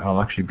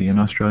 I'll actually be in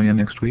Australia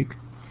next week.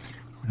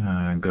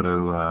 Go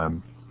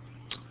to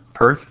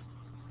Perth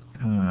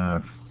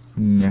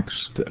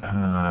next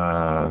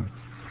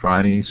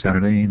Friday,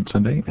 Saturday, and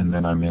Sunday, and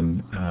then I'm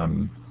in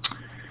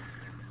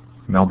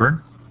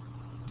Melbourne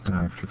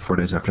for 4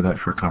 days after that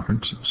for a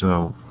conference.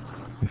 So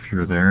if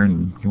you're there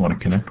and you want to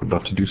connect, we'd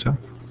love to do so.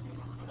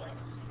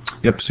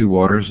 Yep, Sue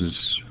Waters is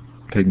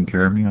taking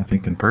care of me, I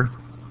think, in Perth.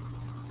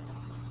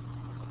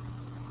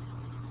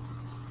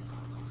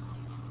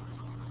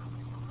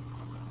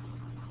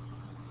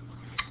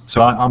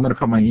 So I'm going to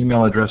put my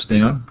email address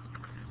down,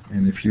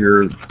 and if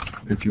you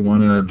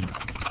want to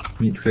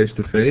meet face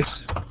to face,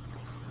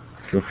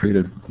 feel free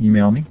to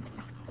email me.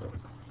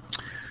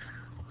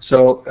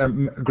 So,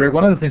 Greg,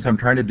 one of the things I'm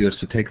trying to do is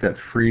to take that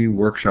free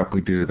workshop we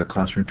do, the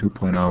Classroom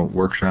 2.0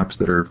 workshops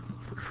that are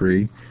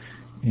free,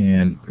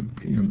 and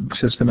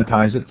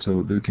systematize it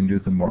so that we can do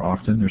them more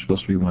often. They're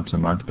supposed to be once a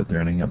month, but they're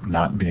ending up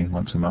not being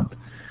once a month.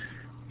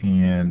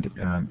 And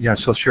yeah,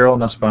 so Cheryl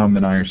Nussbaum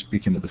and I are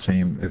speaking at the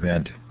same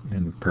event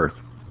in Perth.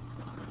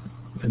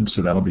 And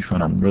so that'll be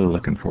fun. I'm really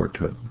looking forward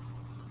to it.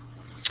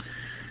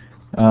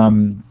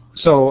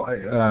 So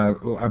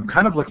I'm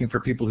kind of looking for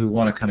people who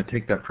want to kind of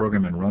take that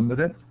program and run with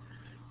it,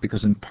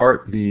 because in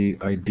part the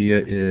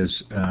idea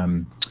is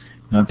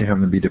not to have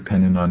them be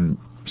dependent on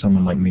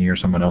someone like me or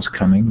someone else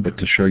coming, but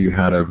to show you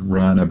how to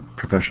run a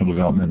professional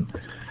development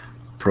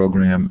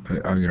program,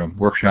 or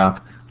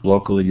workshop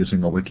locally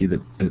using a wiki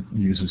that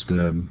uses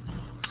the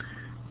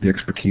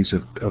expertise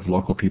of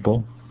local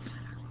people.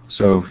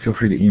 So feel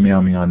free to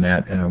email me on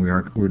that.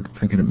 We're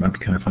thinking it might be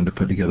kind of fun to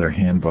put together a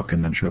handbook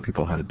and then show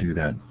people how to do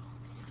that.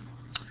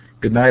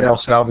 Good night,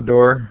 El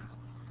Salvador.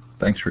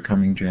 Thanks for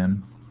coming,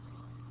 Jen.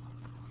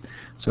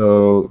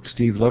 So,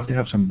 Steve, love to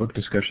have some book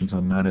discussions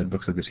on not-ed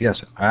books like this. Yes,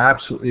 I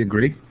absolutely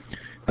agree.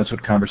 That's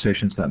what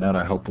Conversations.net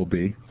I hope will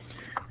be.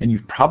 And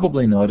you've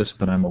probably noticed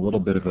that I'm a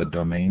little bit of a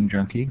domain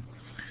junkie.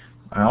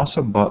 I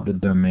also bought the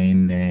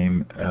domain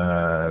name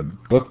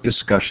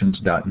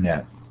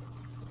bookdiscussions.net.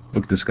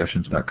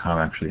 Bookdiscussions.com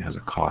actually has a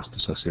cost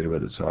associated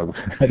with it, so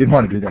I didn't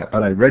want to do that.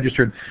 But I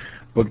registered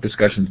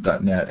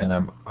bookdiscussions.net, and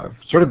I've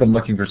sort of been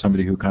looking for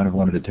somebody who kind of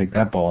wanted to take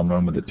that ball and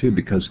run with it too,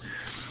 because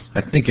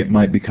I think it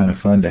might be kind of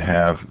fun to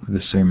have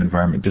the same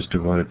environment just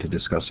devoted to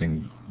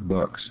discussing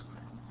books,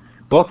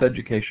 both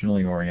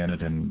educationally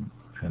oriented and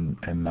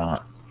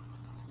not.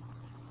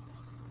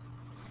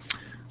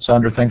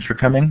 Sandra, thanks for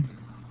coming.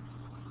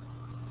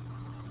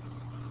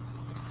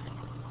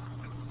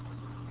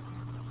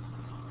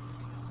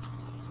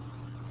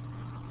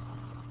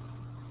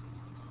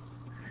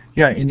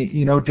 Yeah, and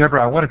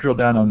Deborah, I want to drill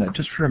down on that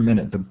just for a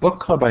minute. The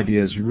book club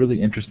idea is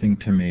really interesting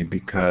to me,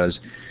 because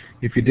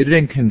if you did it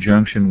in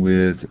conjunction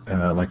with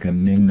like a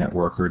Ning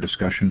network or a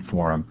discussion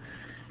forum,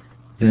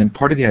 then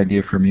part of the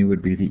idea for me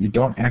would be that you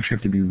don't actually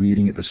have to be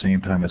reading at the same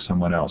time as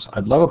someone else.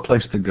 I'd love a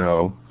place to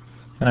go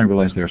And I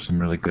realize there are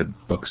some really good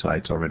book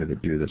sites already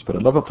that do this, but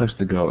I'd love a place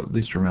to go, at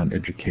least around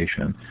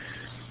education,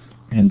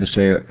 and to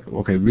say,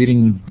 okay,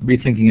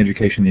 Rethinking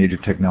Education in the Age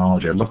of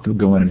Technology. I'd love to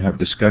go in and have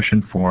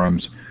discussion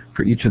forums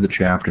for each of the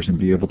chapters and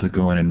be able to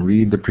go in and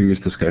read the previous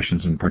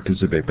discussions and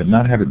participate, but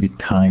not have it be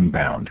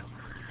time-bound.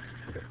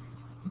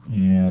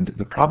 And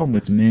the problem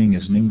with Ning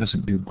is Ning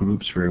doesn't do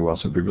groups very well,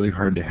 so it'd be really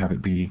hard to have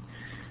it be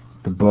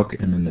the book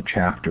and then the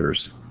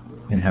chapters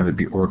and have it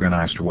be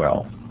organized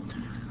well.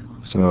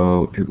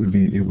 So it would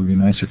be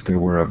nice if there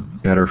were a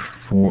better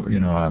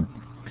format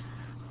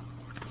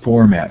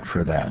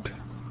for that.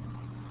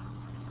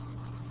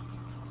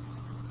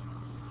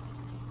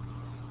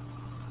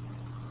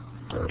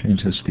 Jane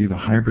says, Steve, a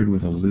hybrid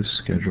with a loose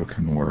schedule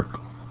can work.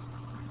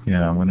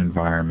 Yeah, what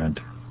environment?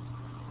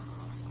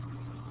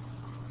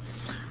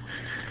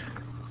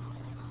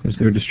 Is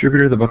there a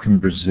distributor of the book in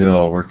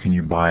Brazil? Where can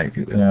you buy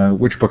it?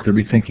 Which book? The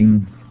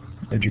Rethinking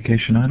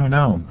Education? I don't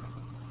know.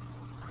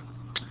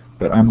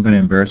 But I'm going to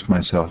embarrass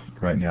myself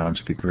right now and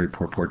speak very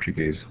poor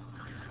Portuguese.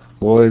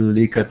 Oi,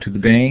 Lica, tudo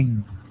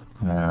bem?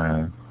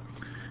 Well,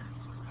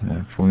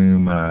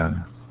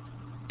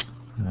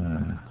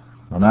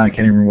 now I can't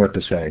even remember what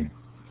to say.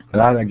 But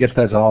I guess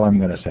that's all I'm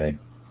going to say.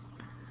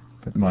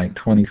 But my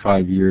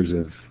 25 years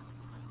of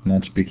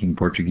not speaking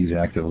Portuguese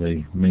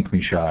actively make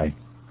me shy.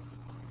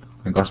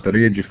 Eu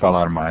gostaria de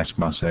falar mais,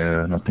 mas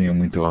não tenho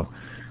muita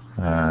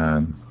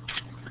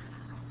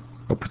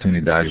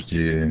oportunidade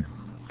de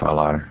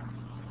falar.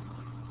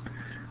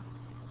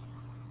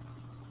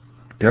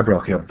 Deborah,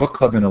 okay, a book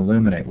club in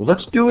Illuminate. Well,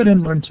 let's do it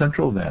in Learn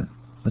Central then.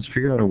 Let's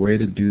figure out a way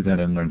to do that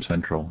in Learn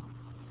Central.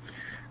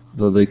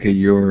 Lilika,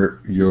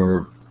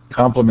 you're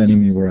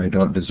complimenting me where I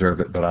don't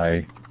deserve it, but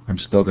I'm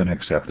still going to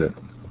accept it.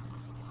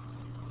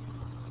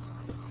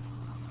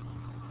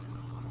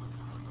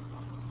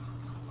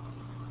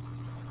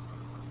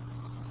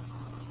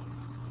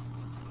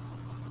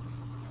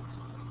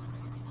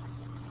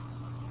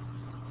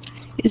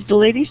 Is the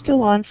lady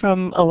still on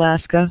from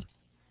Alaska?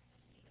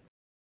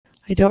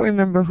 I don't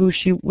remember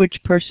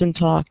which person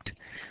talked,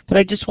 but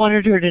I just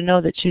wanted her to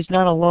know that she's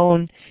not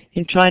alone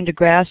in trying to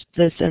grasp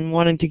this and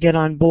wanting to get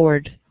on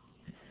board.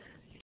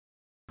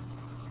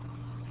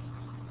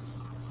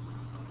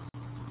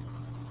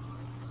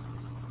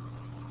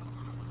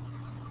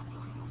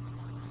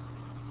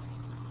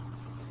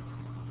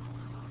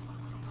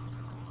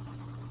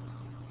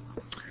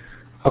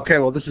 Okay,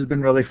 well, this has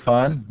been really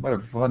fun. What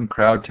a fun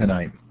crowd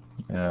tonight.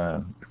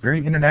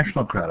 Very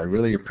international crowd. I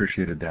really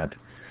appreciated that.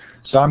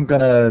 So I'm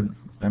gonna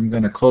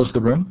close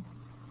the room.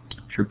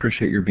 Sure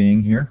appreciate your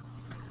being here.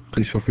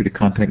 Please feel free to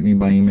contact me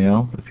by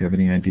email if you have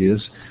any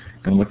ideas.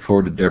 I'm gonna look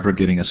forward to Deborah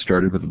getting us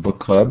started with the book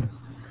club.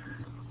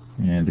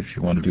 And if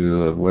you want to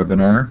do a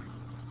webinar,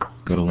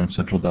 go to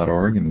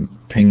learncentral.org and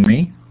ping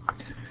me.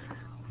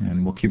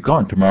 And we'll keep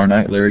going. Tomorrow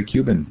night, Larry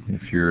Cuban,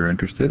 if you're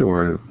interested,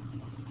 or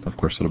of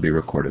course it'll be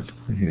recorded.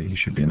 He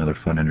should be another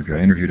fun interview.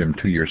 I interviewed him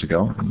 2 years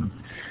ago. And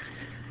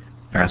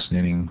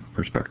fascinating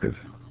perspective.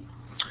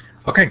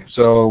 Okay,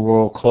 so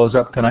we'll close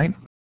up tonight.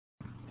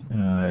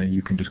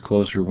 You can just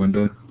close your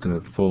window,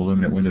 the full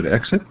Illuminate window to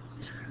exit,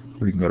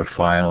 or you can go to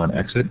File and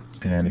Exit,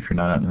 and if you're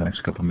not out in the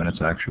next couple of minutes,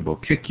 I actually will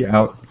kick you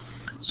out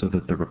so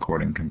that the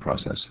recording can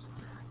process.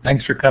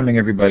 Thanks for coming,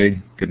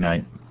 everybody. Good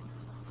night.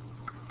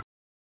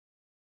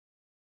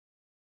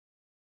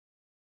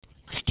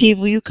 Steve,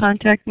 will you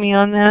contact me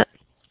on that?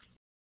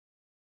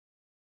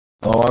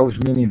 Oh, I was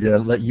meaning to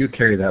let you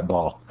carry that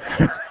ball.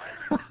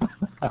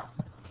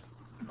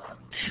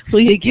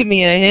 Will you give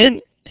me a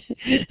hint?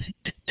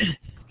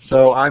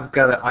 So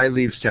I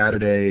leave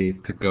Saturday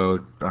to go.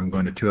 I'm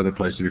going to 2 other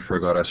places before I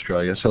go to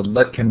Australia. So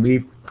can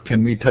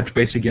we touch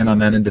base again on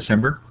that in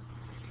December?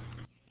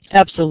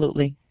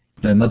 Absolutely.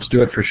 Then let's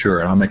do it for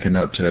sure. I'll make a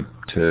note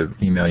to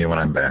email you when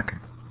I'm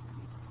back.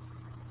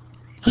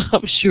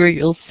 I'm sure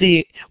you'll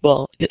see.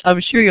 Well,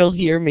 I'm sure you'll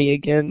hear me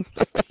again.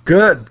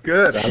 Good.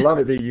 I love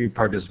it that you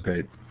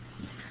participate.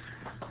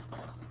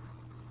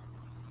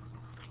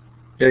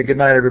 Okay, good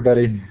night,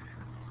 everybody.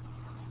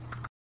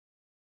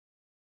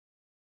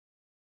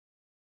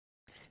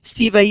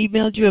 Steve, I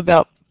emailed you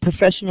about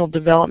professional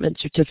development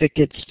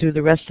certificates through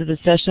the rest of the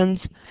sessions.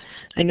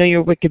 I know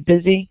you're wicked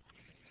busy,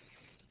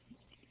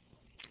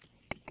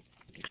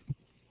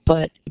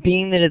 but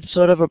being that it's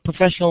sort of a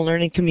professional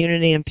learning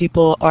community and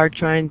people are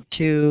trying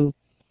to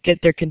get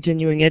their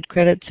continuing ed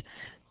credits,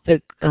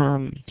 the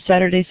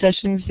Saturday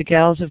sessions, the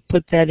gals have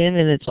put that in,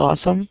 and it's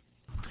awesome.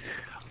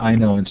 I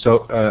know, and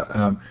so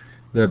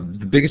the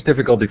biggest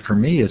difficulty for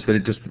me is that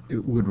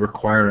it would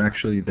require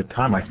actually the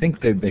time. I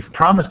think they've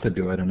promised to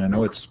do it, and I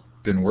know it's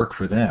been work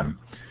for them.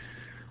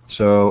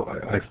 So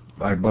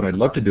what I'd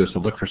love to do is to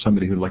look for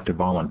somebody who'd like to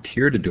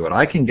volunteer to do it.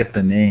 I can get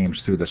the names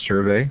through the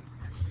survey,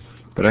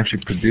 but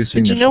actually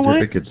producing the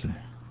certificates.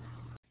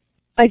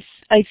 I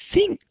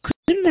think,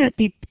 couldn't that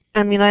be?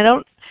 I mean,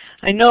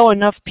 I know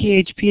enough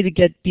PHP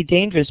to be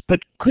dangerous,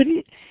 but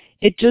couldn't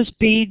it just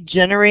be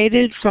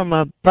generated from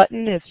a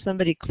button if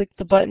somebody clicked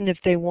the button if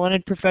they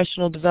wanted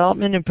professional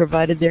development and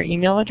provided their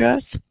email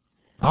address?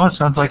 Oh, it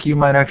sounds like you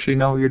might actually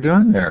know what you're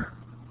doing there.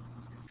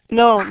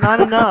 No, not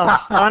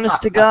enough.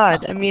 Honest to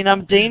God. I mean,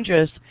 I'm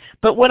dangerous.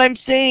 But what I'm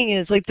saying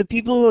is, like, the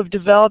people who have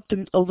developed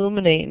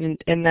Illuminate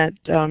and that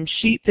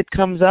sheet that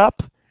comes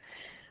up,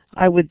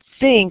 I would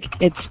think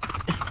it's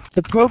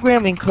the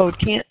programming code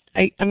can't.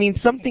 I mean,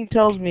 something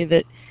tells me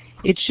that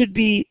it should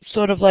be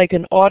sort of like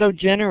an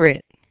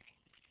auto-generate.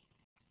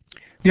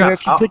 Yeah, where if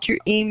you put your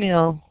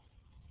email.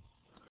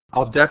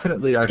 I've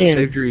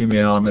saved your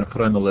email. I'm going to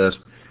put it on the list.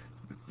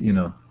 You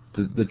know,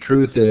 the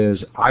truth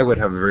is, I would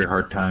have a very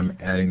hard time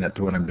adding that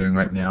to what I'm doing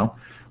right now,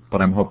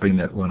 but I'm hoping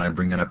that when I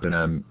bring it up in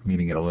a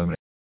meeting at Illuminate.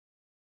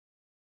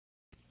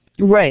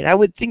 Right. I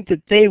would think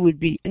that they would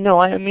be. No,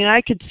 I mean,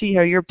 I could see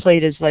how your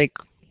plate is like,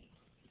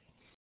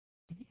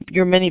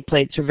 your many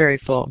plates are very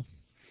full.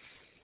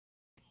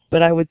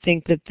 But I would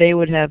think that they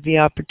would have the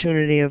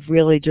opportunity of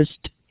really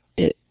just,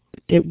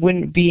 it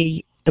wouldn't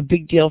be a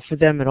big deal for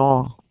them at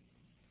all.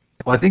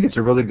 Well, I think it's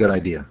a really good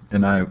idea,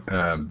 and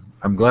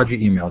I'm glad you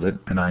emailed it,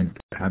 and I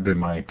have it in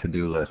my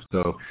to-do list.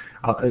 So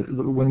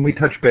when we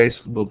touch base,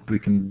 we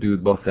can do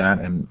both that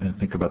and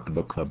think about the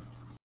book club.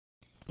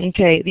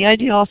 Okay. The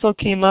idea also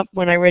came up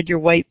when I read your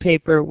white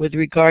paper with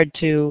regard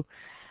to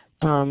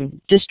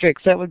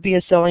districts. That would be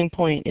a selling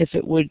point if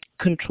it would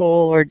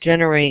control or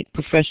generate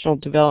professional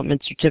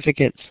development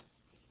certificates,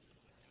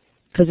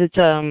 because it's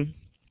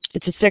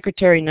a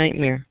secretary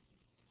nightmare.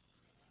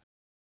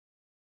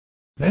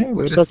 Hey,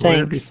 way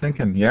to be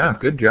thinking. Yeah,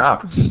 good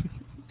job.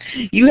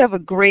 You have a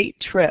great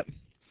trip.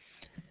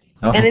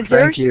 Oh, and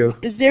thank you.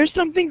 Is there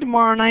something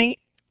tomorrow night?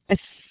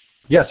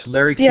 Yes,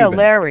 Larry Yeah, Cuban.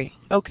 Larry.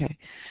 Okay.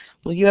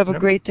 Well, you have a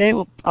great day.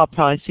 I'll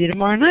probably see you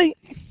tomorrow night.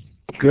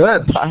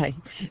 Good. Bye.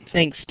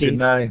 Thanks, Steve. Good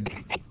night.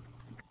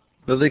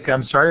 Lilika,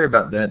 I'm sorry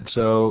about that.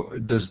 So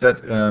does that,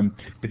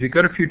 if you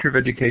go to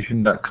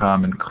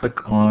futureofeducation.com and click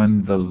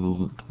on the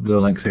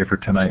link, say, for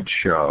tonight's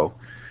show,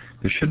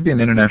 there should be an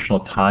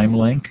international time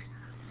link.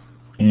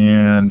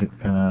 And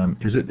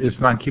is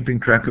not keeping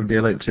track of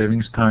daylight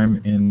savings time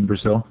in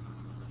Brazil?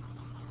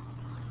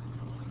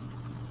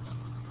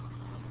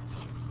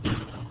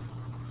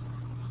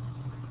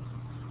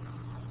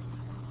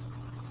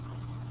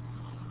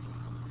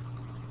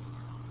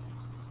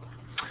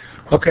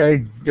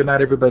 Okay, good night,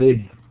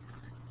 everybody.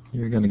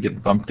 You're going to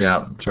get bumped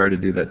out. Sorry to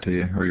do that to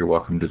you, or you're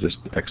welcome to just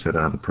exit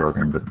out of the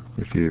program. But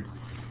if you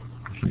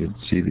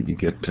see that you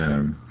get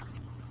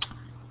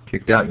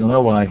kicked out, you'll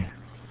know why.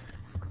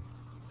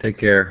 Take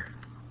care.